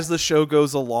 And then as the show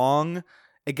goes along,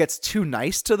 it gets too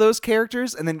nice to those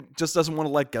characters and then just doesn't want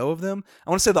to let go of them. I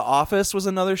want to say The Office was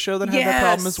another show that had that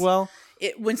problem as well.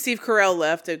 When Steve Carell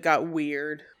left, it got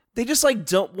weird. They just like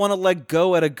don't want to let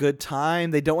go at a good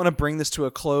time. They don't want to bring this to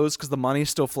a close because the money's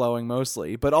still flowing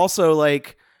mostly. But also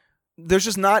like there's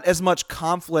just not as much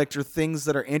conflict or things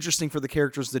that are interesting for the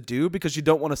characters to do because you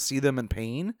don't want to see them in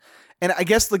pain. And I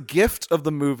guess the gift of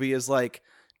the movie is like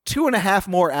 2.5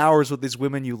 more hours with these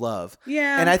women you love.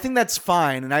 Yeah. And I think that's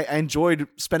fine. And I enjoyed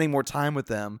spending more time with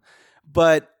them.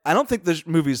 But I don't think the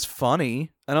movie's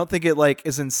funny. I don't think it like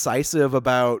is incisive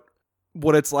about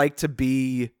what it's like to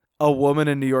be a woman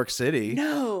in New York City.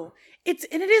 No. It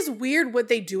is weird what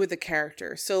they do with the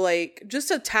character. So like just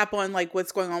to tap on like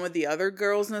what's going on with the other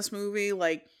girls in this movie,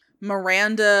 like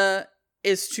Miranda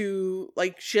is to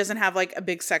like she doesn't have like a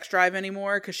big sex drive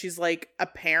anymore because she's like a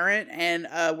parent and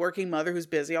a working mother who's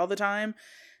busy all the time.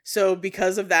 So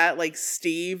because of that, like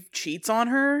Steve cheats on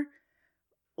her.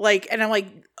 Like, and I'm like,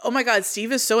 oh my God,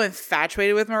 Steve is so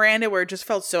infatuated with Miranda where it just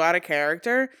felt so out of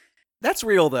character. That's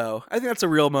real though. I think that's a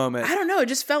real moment. I don't know. It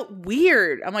just felt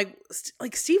weird. I'm like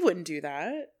Steve wouldn't do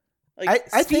that. Like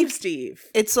I think Steve.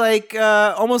 It's like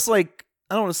almost like,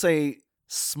 I don't want to say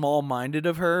small-minded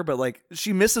of her, but like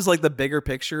she misses like the bigger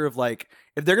picture of like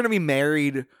if they're going to be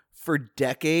married for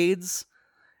decades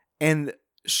and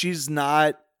she's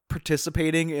not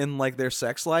participating in like their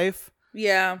sex life.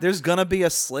 Yeah. There's going to be a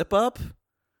slip up.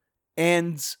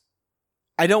 And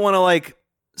I don't want to like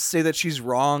say that she's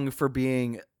wrong for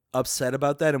being upset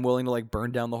about that and willing to like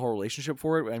burn down the whole relationship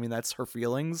for it. I mean, that's her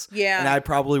feelings. Yeah. And I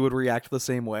probably would react the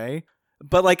same way.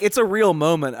 But like it's a real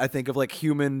moment, I think, of like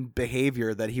human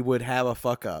behavior that he would have a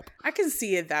fuck up. I can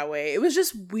see it that way. It was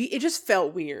just it just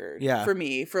felt weird for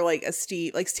me, for like a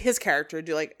Steve, like his character to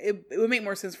do like it would make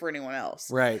more sense for anyone else.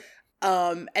 Right.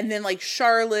 And then like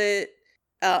Charlotte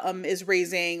is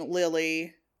raising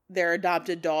Lily, their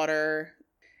adopted daughter,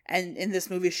 and in this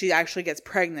movie she actually gets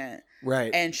pregnant. Right.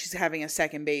 And she's having a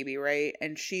second baby, right?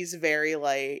 And she's very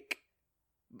like,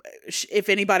 if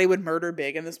anybody would murder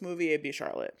big in this movie, it'd be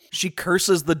Charlotte. She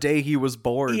curses the day he was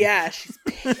born. Yeah, she's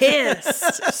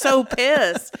pissed. So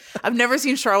pissed. I've never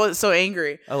seen Charlotte so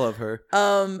angry. I love her.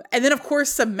 And then of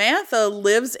course Samantha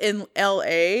lives in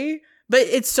LA, but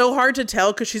it's so hard to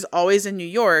tell because she's always in New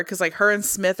York because like her and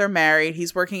Smith are married.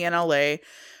 He's working in LA.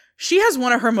 She has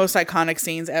one of her most iconic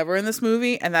scenes ever in this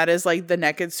movie, and that is like the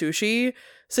naked sushi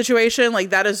situation.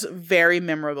 Like that is very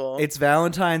memorable. It's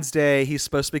Valentine's Day. He's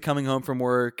supposed to be coming home from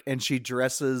work, and she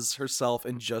dresses herself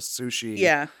in just sushi.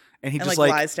 Yeah. And he and just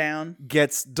like lies down.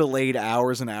 Gets delayed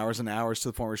hours and hours and hours to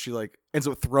the point where she like ends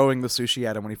up throwing the sushi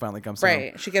at him when he finally comes home.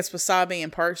 Right. She gets wasabi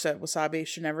and Park said wasabi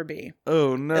should never be.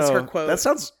 Oh no. That's her quote. That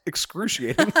sounds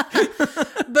excruciating.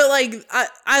 But like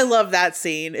I love that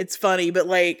scene. It's funny, but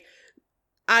like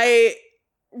I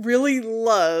really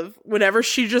love whenever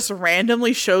she just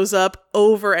randomly shows up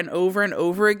over and over and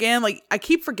over again. Like I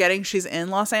keep forgetting she's in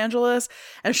Los Angeles,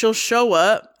 and she'll show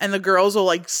up and the girls will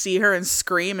like see her and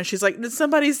scream, and she's like, did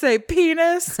somebody say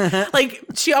penis? Like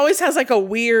she always has like a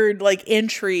weird like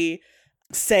entry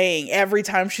saying every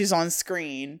time she's on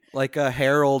screen. Like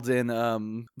Harold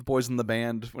in Boys in the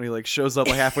Band when he like shows up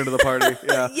like halfway to the party.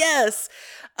 Yeah. Yes.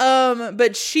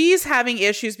 But she's having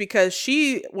issues because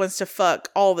she wants to fuck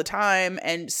all the time,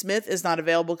 and Smith is not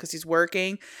available because he's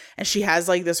working, and she has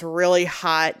like this really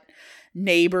hot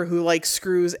neighbor who like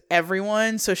screws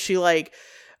everyone. So she like,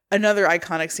 another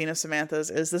iconic scene of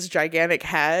Samantha's is this gigantic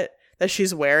hat that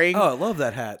she's wearing. Oh, I love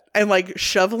that hat. And like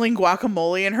shoveling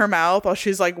guacamole in her mouth while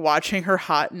she's like watching her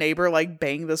hot neighbor like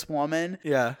bang this woman.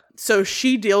 Yeah. So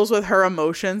she deals with her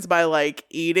emotions by like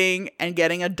eating and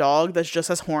getting a dog that's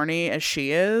just as horny as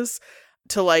she is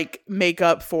to like make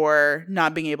up for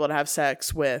not being able to have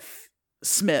sex with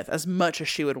Smith as much as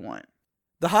she would want.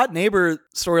 The hot neighbor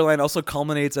storyline also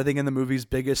culminates, I think, in the movie's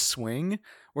biggest swing,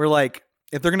 where like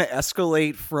if they're going to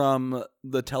escalate from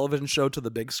the television show to the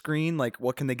big screen, like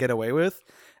what can they get away with?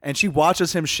 And she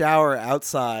watches him shower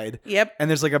outside. Yep. And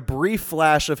there's like a brief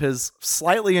flash of his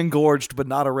slightly engorged but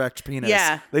not erect penis.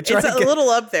 Yeah. It's a little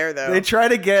up there though. They try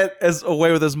to get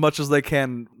away with as much as they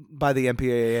can by the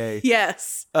MPAA.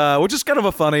 Yes. Which is kind of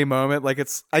a funny moment. Like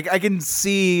it's, I can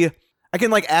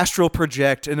like astral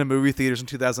project into movie theaters in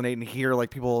 2008 and hear like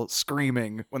people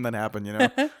screaming when that happened, you know?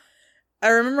 I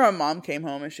remember my mom came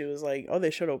home and she was like, oh, they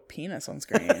showed a penis on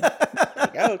screen.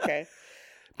 Like, oh, okay.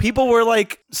 People were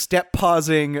like step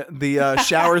pausing the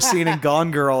shower scene in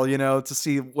Gone Girl, you know, to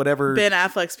see whatever Ben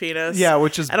Affleck's penis. Yeah,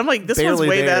 which is and I'm like, this one's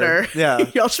way there. better. Yeah,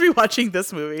 y'all should be watching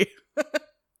this movie.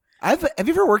 Have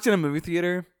you ever worked in a movie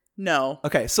theater? No.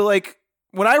 Okay, so like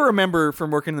what I remember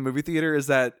from working in the movie theater is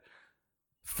that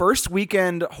first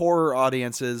weekend horror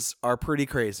audiences are pretty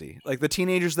crazy. Like the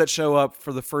teenagers that show up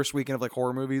for the first weekend of like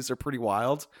horror movies are pretty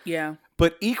wild. Yeah.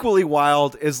 But equally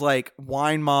wild is like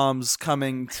wine moms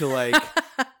coming to like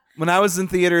when I was in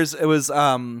theaters, it was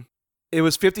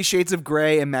 50 Shades of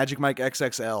Grey and Magic Mike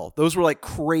XXL. Those were like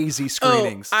crazy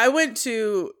screenings. I went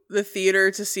to the theater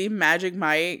to see Magic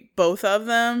Mike, both of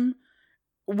them,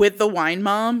 with the wine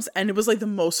moms, and it was like the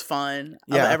most fun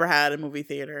I've ever had in a movie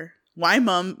theater. Wine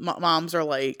moms are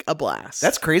like a blast.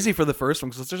 That's crazy for the first one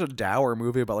because it's such a dour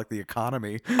movie about like the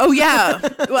economy. Oh yeah.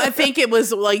 Well, I think it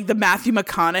was like the Matthew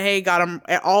McConaughey got them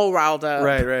all riled up.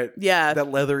 Right. Yeah. That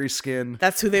leathery skin.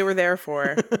 That's who they were there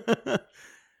for.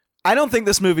 I don't think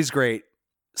this movie's great,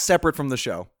 separate from the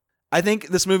show. I think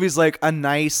this movie's like a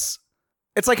nice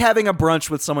It's like having a brunch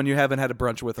with someone you haven't had a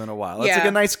brunch with in a while. It's like Yeah.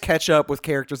 a nice catch up with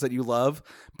characters that you love.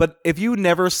 But if you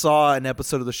never saw an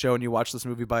episode of the show and you watch this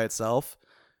movie by itself,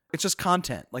 it's just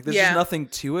content. Like there's just nothing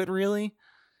to it really.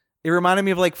 It reminded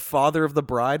me of like Father of the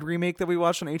Bride remake that we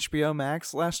watched on HBO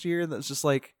Max last year. That's just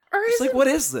like, what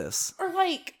is this? Or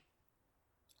like,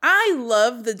 I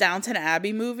love the Downton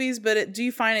Abbey movies, but do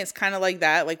you find it's kind of like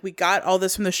that? Like we got all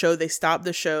this from the show. They stopped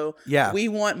the show. Yeah. We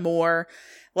want more.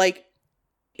 Like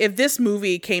if this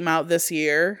movie came out this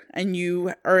year and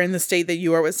you are in the state that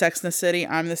you are with Sex and the City,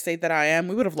 I'm in the state that I am,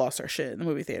 we would have lost our shit in the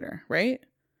movie theater, right?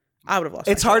 I would have lost.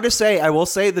 It's hard to say. I will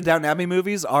say the Downton Abbey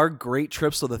movies are great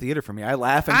trips to the theater for me. I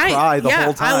laugh and cry the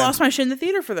whole time. I lost my shit in the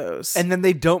theater for those. And then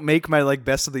they don't make my like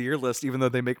best of the year list, even though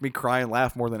they make me cry and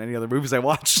laugh more than any other movies I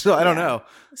watch. So I don't know.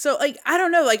 So like, I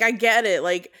don't know. Like I get it.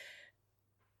 Like,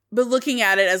 but looking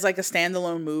at it as like a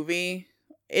standalone movie,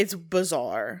 it's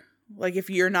bizarre. Like if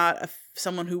you're not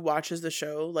someone who watches the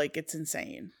show, like it's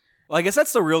insane. Well, I guess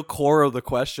that's the real core of the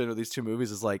question of these two movies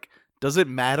is like, does it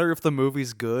matter if the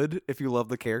movie's good if you love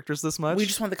the characters this much? We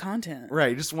just want the content.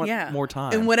 Right. You just want more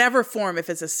time. In whatever form. If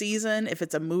it's a season, if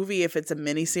it's a movie, if it's a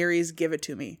miniseries, give it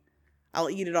to me. I'll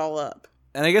eat it all up.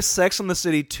 And I guess Sex and the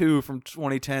City 2 from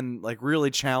 2010 like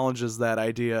really challenges that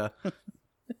idea.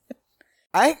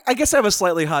 I guess I have a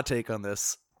slightly hot take on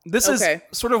this. This is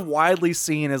sort of widely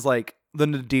seen as like the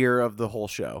nadir of the whole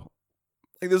show.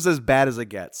 Like this is as bad as it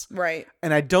gets. Right.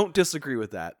 And I don't disagree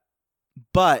with that.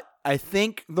 But I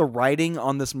think the writing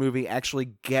on this movie actually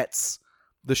gets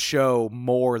the show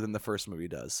more than the first movie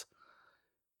does.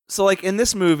 So like in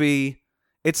this movie,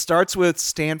 it starts with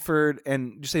Stanford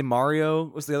and did you say Mario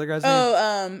was the other guy's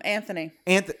name? Anthony.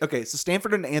 Okay, so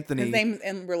Stanford and Anthony. His name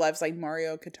in real life's like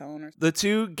Mario Catone or the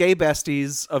two gay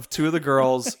besties of two of the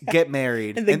girls get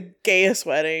married. and the gayest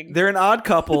wedding. They're an odd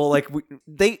couple. Like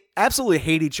they absolutely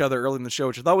hate each other early in the show,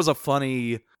 which I thought was a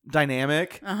funny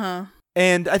dynamic. Uh-huh.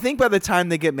 And I think by the time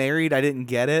they get married, I didn't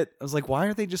get it. I was like, why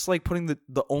aren't they just like putting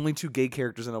the only two gay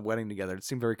characters in a wedding together? It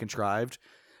seemed very contrived.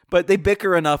 But they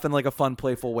bicker enough in like a fun,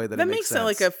 playful way that it makes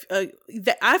sense. That makes it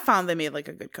like I found they made like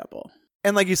a good couple.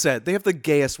 And like you said, they have the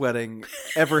gayest wedding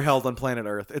ever held on planet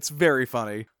Earth. It's very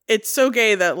funny. It's so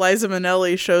gay that Liza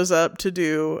Minnelli shows up to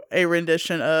do a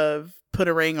rendition of Put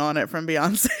a Ring on It from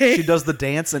Beyonce. She does the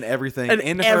dance and everything.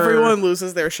 And everyone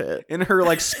loses their shit. In her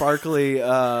like sparkly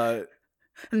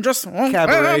and just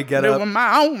cabaret get up.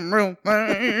 My own room.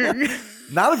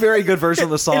 Not a very good version of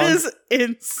the song. It is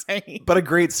insane. But a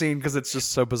great scene because it's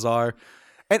just so bizarre.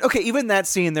 And okay, even that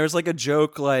scene, there's like a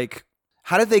joke like,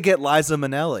 how did they get Liza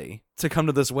Minnelli to come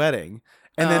to this wedding?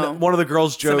 And then one of the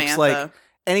girls jokes Samantha. like,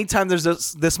 anytime there's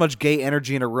this much gay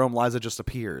energy in a room, Liza just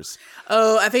appears.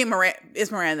 Oh, I think Miranda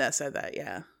that said that,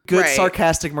 yeah. Good right.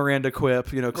 sarcastic Miranda quip,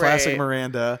 classic Right.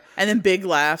 Miranda. And then big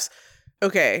laughs.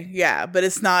 Okay, yeah, but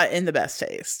it's not in the best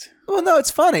taste. Well, no,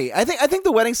 it's funny. I think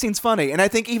the wedding scene's funny. And I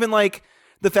think even like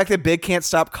the fact that Big can't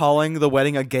stop calling the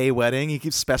wedding a gay wedding, he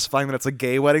keeps specifying that it's a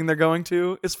gay wedding they're going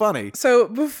to, is funny. So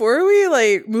before we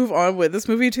like move on with this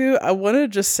movie too, I want to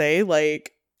just say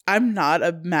like I'm not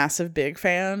a massive Big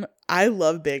fan. I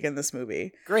love Big in this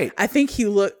movie. Great. I think he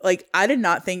looked like I did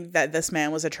not think that this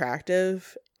man was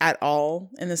attractive at all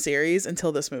in the series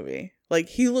until this movie. Like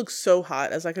he looks so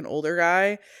hot as like an older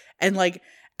guy and like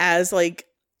as like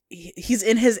he's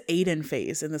in his Aiden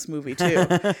phase in this movie too.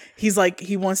 He's like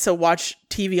he wants to watch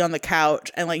TV on the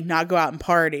couch and like not go out and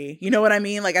party. You know what I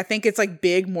mean? Like I think it's like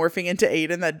Big morphing into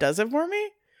Aiden that does it for me.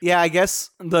 Yeah, I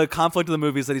guess the conflict of the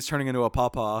movie is that he's turning into a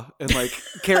pawpaw, and like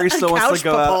Carrie still wants to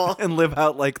go pawpaw. out and live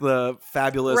out like the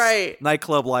fabulous Right.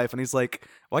 nightclub life, and he's like,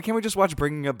 "Why can't we just watch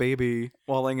Bringing Up Baby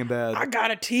while laying in bed? I got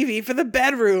a TV for the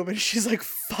bedroom, and she's like,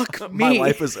 "Fuck me, My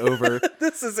life is over.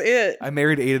 This is it." I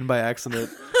married Aiden by accident."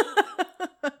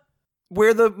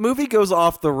 Where the movie goes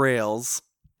off the rails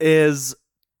is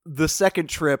the second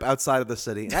trip outside of the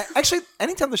city. Actually,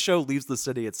 anytime the show leaves the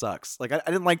city, it sucks. Like I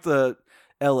didn't like the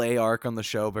LA arc on the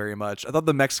show very much. I thought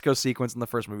the Mexico sequence in the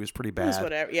first movie was pretty bad. It's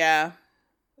whatever. Yeah.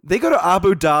 They go to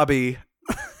Abu Dhabi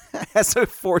as a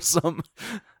foursome.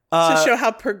 To show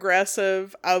how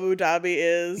progressive Abu Dhabi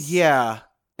is. Yeah.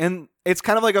 And it's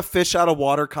kind of like a fish out of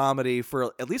water comedy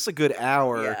for at least a good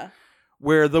hour. Yeah.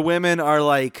 Where the women are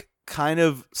like kind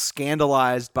of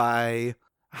scandalized by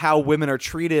how women are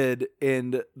treated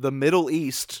in the Middle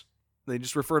East. They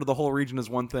just refer to the whole region as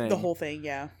one thing. The whole thing,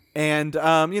 yeah. And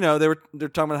they're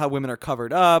talking about how women are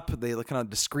covered up. They kind of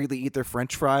discreetly eat their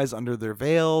French fries under their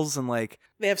veils, and like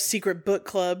They have secret book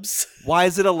clubs. why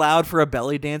is it allowed for a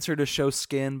belly dancer to show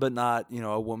skin, but not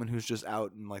a woman who's just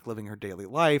out and like living her daily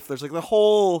life? There's like the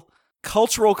whole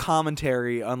cultural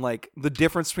commentary on like the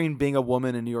difference between being a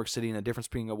woman in New York City and the difference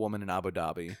between a woman in Abu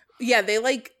Dhabi. Yeah, they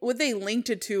like what they linked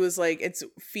it to is like it's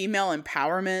female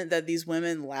empowerment that these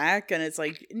women lack, and it's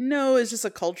like no, it's just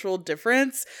a cultural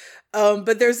difference.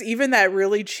 But there's even that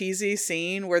really cheesy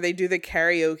scene where they do the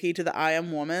karaoke to the "I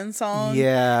Am Woman" song.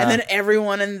 Yeah, and then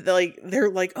everyone and they're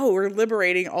like, oh, we're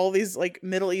liberating all these like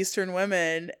Middle Eastern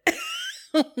women.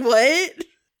 What?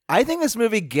 I think this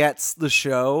movie gets the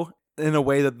show in a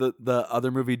way that the other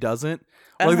movie doesn't.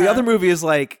 Like the other movie is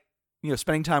like,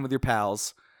 spending time with your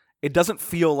pals. It doesn't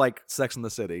feel like Sex and the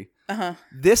City.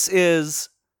 This is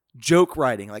joke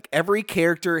writing. Like every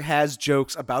character has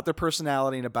jokes about their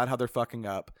personality and about how they're fucking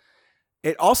up.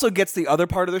 It also gets the other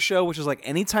part of the show, which is like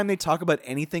anytime they talk about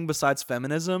anything besides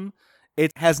feminism,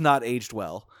 it has not aged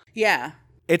well. Yeah.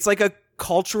 It's like a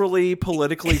culturally,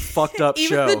 politically fucked up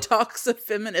show. Even the talks of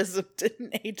feminism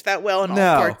didn't age that well in all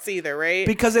parts either, right?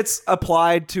 Because it's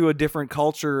applied to a different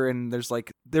culture, and there's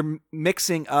like they're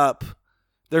mixing up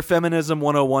their feminism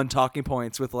 101 talking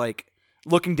points with like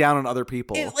looking down on other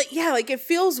people. It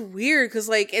feels weird because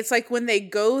like it's like when they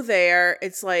go there,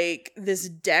 it's like this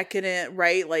decadent,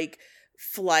 right? Like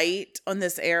flight on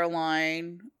this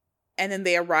airline. And then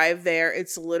they arrive there.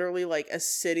 It's literally like a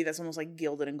city that's almost like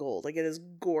gilded in gold. Like it is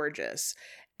gorgeous.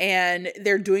 And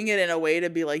they're doing it in a way to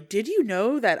be like, did you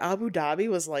know that Abu Dhabi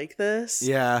was like this?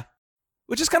 Yeah.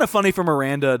 Which is kind of funny for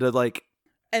Miranda to like.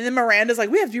 And then Miranda's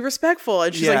like, we have to be respectful.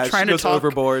 And she's like trying to talk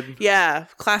overboard. Yeah.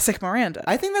 Classic Miranda.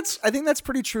 I think that's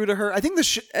pretty true to her. I think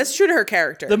that's true to her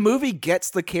character. The movie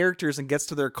gets the characters and gets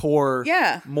to their core.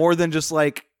 Yeah. More than just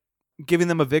like giving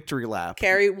them a victory lap.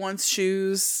 Carrie wants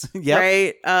shoes, yep.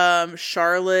 Right?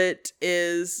 Charlotte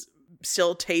is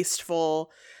still tasteful,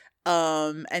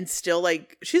 and still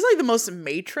like she's like the most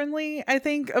matronly, I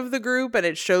think, of the group, and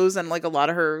it shows in like a lot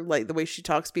of her like the way she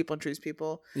talks to people and treats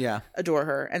people. Yeah, adore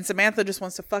her. And Samantha just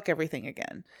wants to fuck everything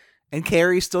again. And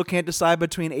Carrie still can't decide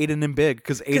between Aiden and Big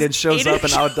because Aiden shows up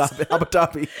in Abu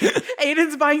Dhabi.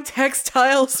 Aiden's buying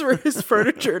textiles for his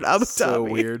furniture in Abu Dhabi. So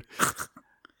weird.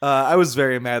 I was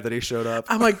very mad that he showed up.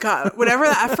 Oh my God. Whenever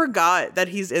I forgot that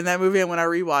he's in that movie, and when I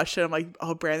rewatched it, I'm like,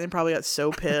 oh, Brandon probably got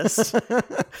so pissed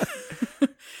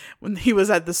when he was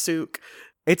at the souk.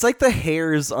 It's like the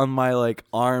hairs on my like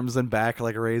arms and back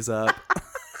like raise up.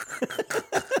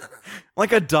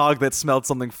 Like a dog that smelled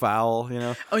something foul,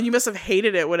 Oh, and you must have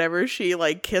hated it whenever she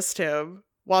like kissed him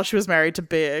while she was married to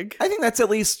Big. I think that's at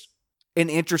least an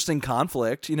interesting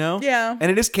conflict, Yeah.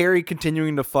 And it is Carrie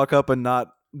continuing to fuck up and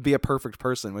not be a perfect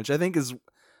person, which I think is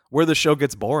where the show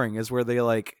gets boring, is where they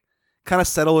like kind of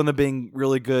settle into being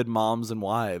really good moms and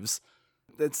wives.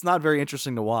 It's not very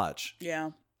interesting to watch.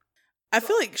 Yeah. I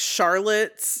feel like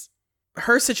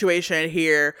her situation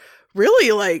here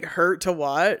really like hurt to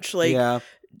watch. Like, yeah.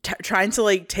 Trying to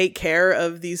like take care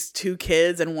of these two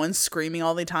kids, and one's screaming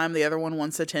all the time, the other one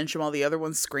wants attention while the other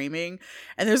one's screaming.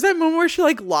 And there's that moment where she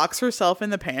like locks herself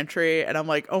in the pantry, and I'm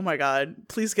like, oh my God,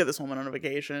 please get this woman on a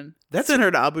vacation. Send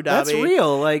her to Abu Dhabi. That's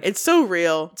real. Like, it's so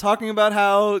real. Talking about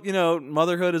how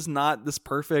motherhood is not this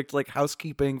perfect like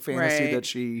housekeeping fantasy that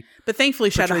she. But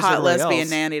thankfully, she had a hot lesbian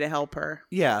nanny to help her.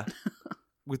 Yeah.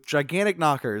 With gigantic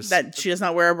knockers. That she does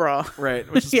not wear a bra.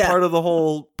 Right. Which is part of the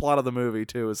whole plot of the movie,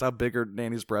 too, is how big her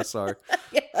nanny's breasts are.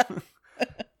 Yeah.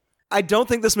 I don't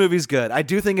think this movie's good. I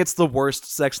do think it's the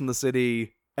worst Sex and the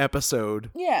City episode.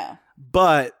 Yeah.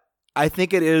 But I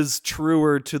think it is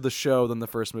truer to the show than the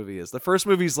first movie is. The first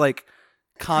movie's like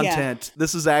content. Yeah.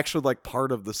 This is actually like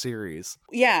part of the series.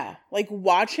 Yeah. Like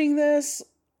watching this,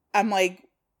 I'm like,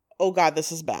 oh God,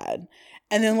 this is bad.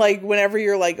 And then, like, whenever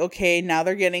you're like, okay, now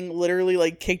they're getting literally,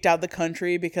 like, kicked out of the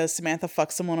country because Samantha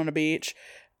fucked someone on a beach.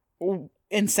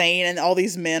 Insane. And all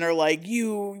these men are like,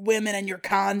 you women and your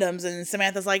condoms. And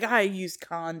Samantha's like, I use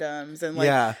condoms. And,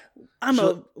 like, I'm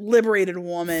a liberated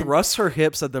woman. Thrusts her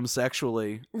hips at them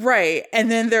sexually. Right.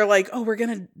 And then they're like, oh, we're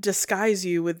going to disguise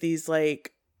you with these,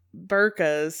 like,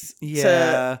 burqas.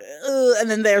 Yeah. And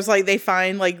then there's like they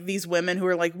find like these women who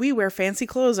are like, we wear fancy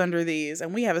clothes under these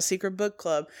and we have a secret book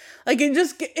club. Like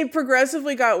it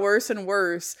progressively got worse and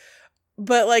worse.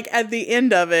 But like at the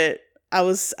end of it, I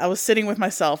was sitting with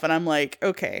myself and I'm like,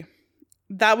 okay,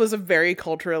 that was a very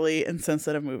culturally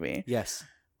insensitive movie. Yes.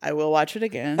 I will watch it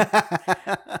again.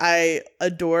 I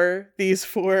adore these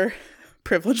 4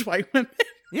 privileged white women.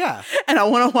 Yeah. And I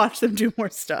want to watch them do more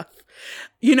stuff.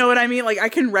 You know what I mean? Like I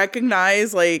can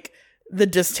recognize like the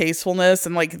distastefulness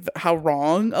and like how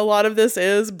wrong a lot of this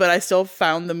is, but I still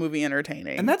found the movie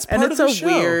entertaining. And that's part of the show. It's a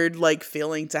weird like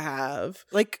feeling to have.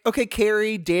 Like, okay,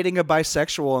 Carrie dating a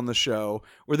bisexual on the show,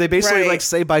 where they basically like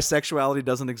say bisexuality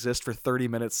doesn't exist for 30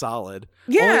 minutes solid.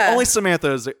 Yeah. Only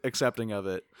Samantha is accepting of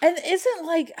it. And isn't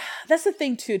like, that's the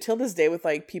thing too, till this day with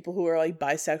like people who are like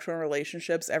bisexual in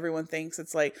relationships, everyone thinks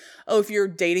it's like, oh, if you're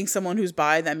dating someone who's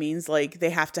bi, that means like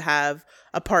they have to have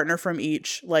a partner from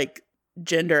each like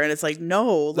gender. And it's like,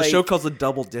 no, the show calls it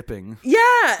double dipping. Yeah.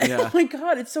 Yeah. Oh my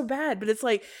God, it's so bad. But it's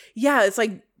like, yeah, it's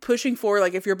like pushing for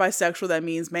like, if you're bisexual, that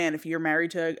means, man, if you're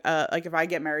married to like if I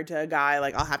get married to a guy,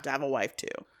 like I'll have to have a wife too.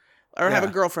 Or have a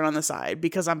girlfriend on the side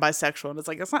because I'm bisexual. And it's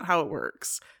like, that's not how it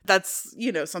works. That's,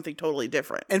 you know, something totally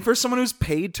different. And for someone who's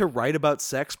paid to write about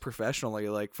sex professionally,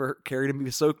 like for Carrie to be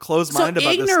so close-minded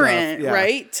about this ignorant, stuff.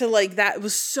 Right? To like, that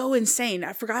was so insane.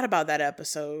 I forgot about that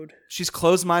episode. She's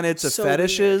close-minded to So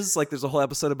fetishes. weird. Like there's a whole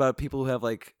episode about people who have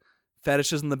like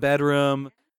fetishes in the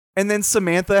bedroom. And then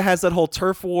Samantha has that whole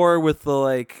turf war with the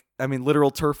like, I mean,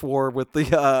 literal turf war with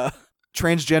the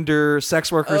transgender sex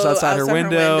workers outside her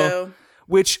window.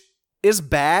 Which is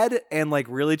bad and like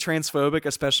really transphobic,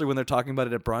 especially when they're talking about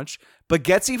it at brunch, but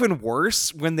gets even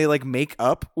worse when they like make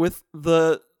up with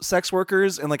the sex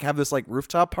workers and like have this like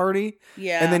rooftop party.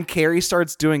 Yeah. And then Carrie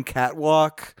starts doing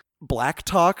catwalk black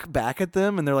talk back at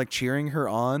them and they're like cheering her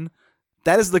on.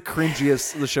 That is the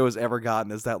cringiest the show has ever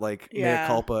gotten, is that like mea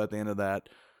culpa at the end of that.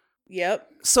 Yep.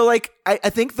 So like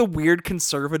I think the weird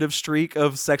conservative streak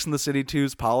of Sex and the City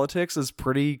 2's politics is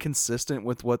pretty consistent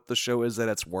with what the show is at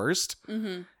its worst.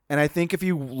 Mm-hmm. And I think if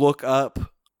you look up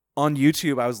on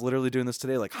YouTube, I was literally doing this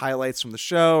today, like highlights from the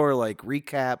show or like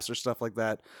recaps or stuff like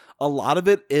that. A lot of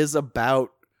it is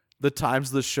about the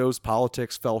times the show's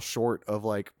politics fell short of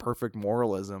like perfect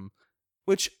moralism,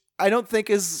 which I don't think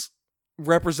is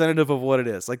representative of what it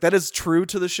is. Like that is true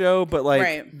to the show, but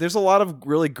like there's a lot of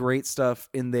really great stuff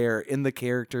in there, in the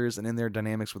characters and in their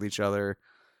dynamics with each other.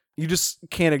 You just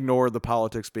can't ignore the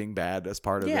politics being bad as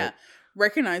part of it.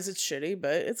 Recognize it's shitty,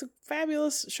 but it's a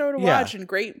fabulous show to watch and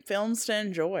great films to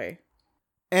enjoy.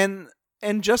 And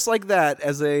just like that,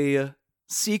 as a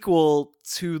sequel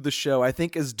to the show, I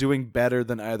think is doing better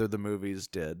than either the movies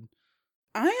did.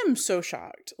 I am so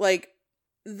shocked. Like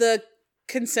the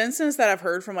consensus that I've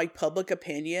heard from like public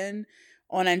opinion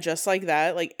on And Just Like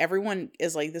That, like everyone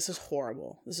is like, this is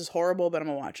horrible. This is horrible, but I'm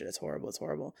gonna watch it. It's horrible. It's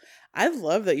horrible. I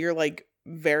love that you're like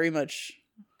very much.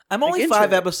 I'm only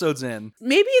 5 episodes in.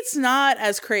 Maybe it's not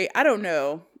as crazy. I don't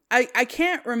know. I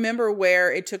can't remember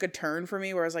where it took a turn for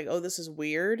me where I was like, oh, this is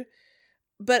weird.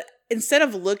 But instead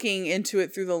of looking into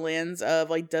it through the lens of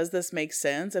like, does this make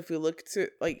sense? If we look to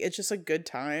like, it's just a good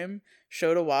time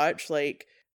show to watch. Like,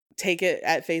 take it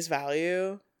at face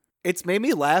value. It's made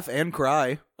me laugh and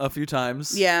cry a few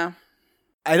times. Yeah.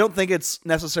 I don't think it's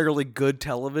necessarily good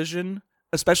television.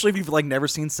 Especially if you've like never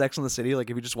seen Sex and the City, like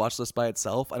if you just watch this by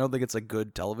itself, I don't think it's a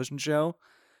good television show.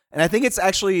 And I think it's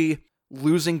actually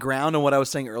losing ground on what I was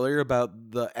saying earlier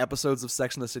about the episodes of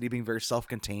Sex and the City being very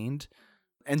self-contained.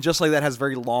 And Just Like That has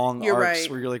very long arcs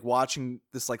where you're like watching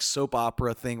this like soap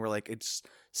opera thing where like it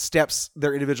steps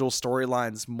their individual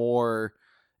storylines more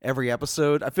every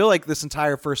episode. I feel like this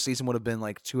entire first season would have been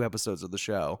like 2 episodes of the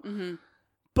show. Mm-hmm.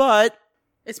 But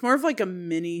it's more of like a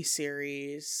mini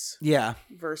series. Yeah.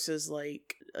 Versus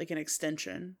like an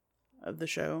extension of the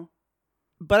show.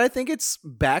 But I think it's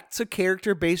back to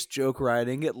character-based joke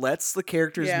writing. It lets the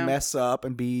characters mess up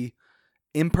and be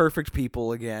imperfect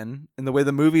people again. And the way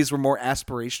the movies were more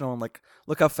aspirational and like,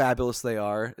 look how fabulous they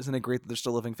are. Isn't it great that they're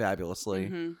still living fabulously?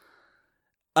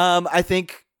 Mm-hmm. I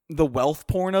think the wealth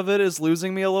porn of it is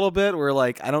losing me a little bit, where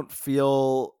like I don't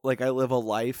feel like I live a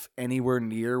life anywhere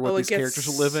near what these characters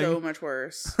are living. So much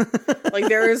worse. Like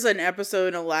there is an episode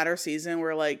in a latter season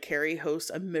where like Carrie hosts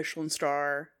a Michelin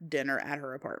star dinner at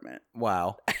her apartment.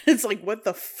 Wow. It's like, what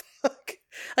the fuck?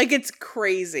 Like it's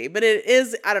crazy, but it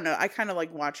is, I don't know. I kind of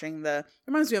like watching it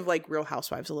reminds me of like Real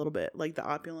Housewives a little bit, like the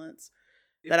opulence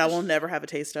that I will never have a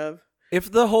taste of.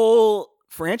 If the whole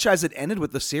franchise had ended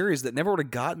with the series, that never would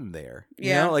have gotten there.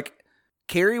 You know, like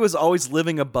Carrie was always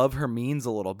living above her means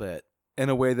a little bit in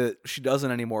a way that she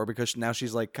doesn't anymore because now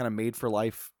she's like kind of made for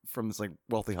life from this like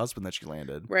wealthy husband that she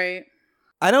landed. Right.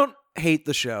 I don't hate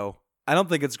the show. I don't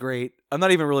think it's great. I'm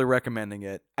not even really recommending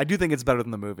it. I do think it's better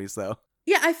than the movies though.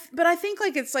 Yeah, but I think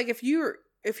like it's like if you're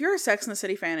a Sex and the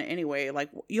City fan anyway, like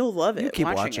you'll love it. You keep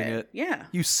watching it. Yeah.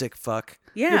 You sick fuck.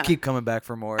 Yeah. You'll keep coming back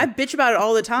for more. I bitch about it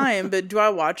all the time, but do I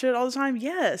watch it all the time?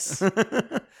 Yes.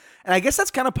 And I guess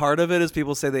that's kind of part of it is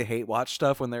people say they hate watch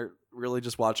stuff when they're really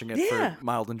just watching it for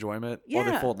mild enjoyment while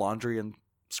they fold laundry and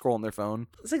scroll on their phone.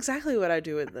 That's exactly what I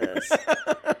do with this.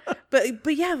 But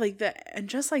But yeah, like that, and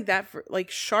just like that, for like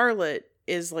Charlotte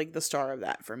is like the star of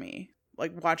that for me.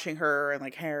 Like watching her and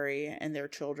like Harry and their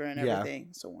children, and everything,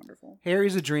 so wonderful.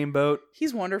 Harry's a dreamboat.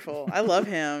 He's wonderful. I love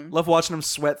him. Love watching him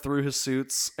sweat through his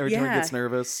suits every time he gets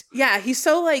nervous. Yeah, he's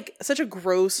so like such a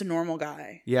gross normal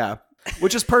guy. Yeah,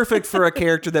 which is perfect for a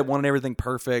character that wanted everything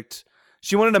perfect.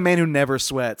 She wanted a man who never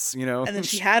sweats, you know. And then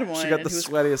she had one. She got the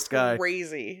sweatiest guy.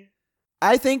 Crazy.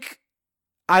 I think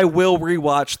I will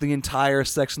rewatch the entire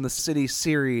Sex and the City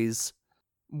series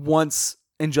once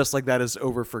And Just Like That is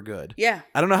over for good. Yeah.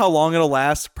 I don't know how long it'll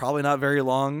last. Probably not very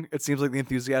long. It seems like the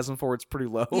enthusiasm for it's pretty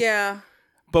low. Yeah.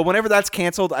 But whenever that's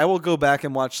canceled, I will go back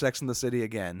and watch Sex and the City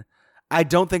again. I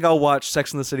don't think I'll watch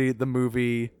Sex and the City, the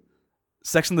movie.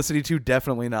 Sex and the City 2,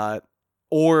 definitely not.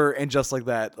 Or And Just Like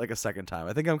That, like a second time.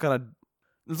 I think I'm kind of...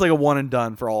 It's like a one and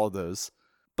done for all of those.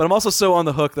 But I'm also so on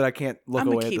the hook that I can't look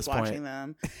away at this point. I'm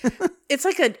gonna keep watching them. It's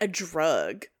like a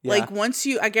drug. Yeah. Like once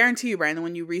I guarantee you, Brandon,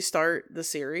 when you restart the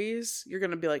series, you're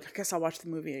gonna be like, I guess I'll watch the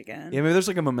movie again. Yeah, maybe there's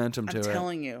like a momentum to it. I'm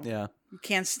telling you. Yeah. You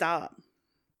can't stop.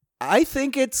 I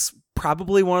think it's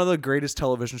probably one of the greatest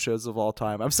television shows of all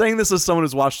time. I'm saying this as someone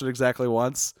who's watched it exactly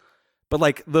once. But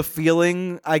like the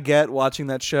feeling I get watching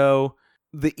that show,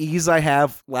 the ease I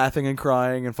have laughing and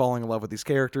crying and falling in love with these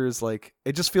characters, like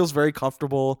it just feels very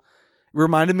comfortable. It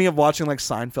reminded me of watching like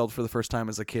Seinfeld for the first time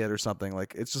as a kid or something.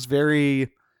 Like it's just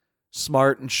very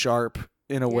smart and sharp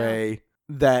in a way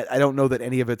that I don't know that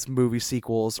any of its movie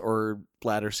sequels or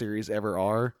latter series ever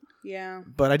are. Yeah.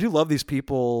 But I do love these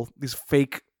people, these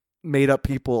fake made up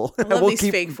people. I love these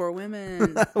fake for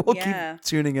women. We'll keep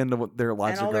tuning into what their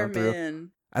lives and are all going their through.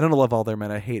 Men. I don't love all their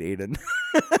men. I hate Aiden.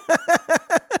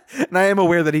 And I am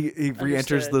aware that he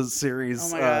re-enters the series.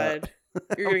 Oh my God.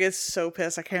 You're going to get so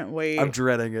pissed. I can't wait. I'm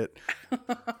dreading it.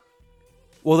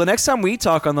 Well, the next time we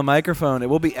talk on the microphone, it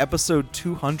will be episode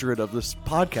 200 of this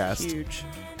podcast. Huge.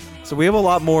 So we have a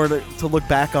lot more to look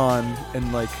back on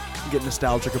and like get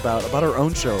nostalgic about our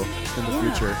own show in the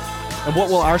future. And what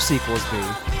will our sequels be?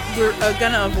 We're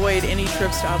going to avoid any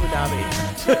trips to Abu Dhabi.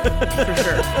 For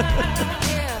sure.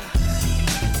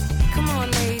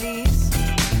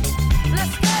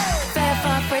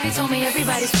 Freddy told me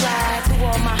everybody's fly. To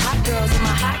all my hot girls and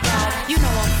my hot guys, you know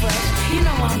I'm fresh, you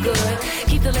know I'm good.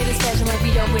 Keep the latest fashion like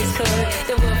we always could.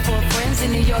 There were 4 friends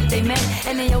in New York they met,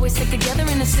 and they always stick together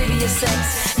in the city of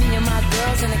sex. Me and my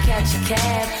girls in a catch a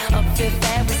cab, up Fifth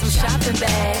Ave with some shopping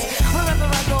bags.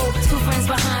 Wherever I go, 2 friends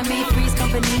behind me, three's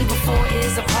company before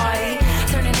is a party.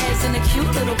 Turning heads in a cute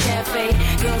little cafe.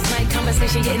 Girls' night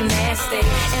conversation getting nasty.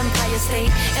 Empire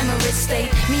State, Emirates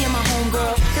State. Me and my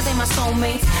homegirl, cause they my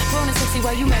soulmates. Grown and sexy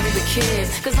while you marry the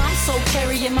kids. Cause I'm so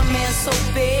carry and my man so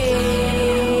big.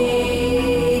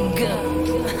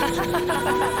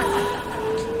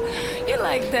 You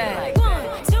like that?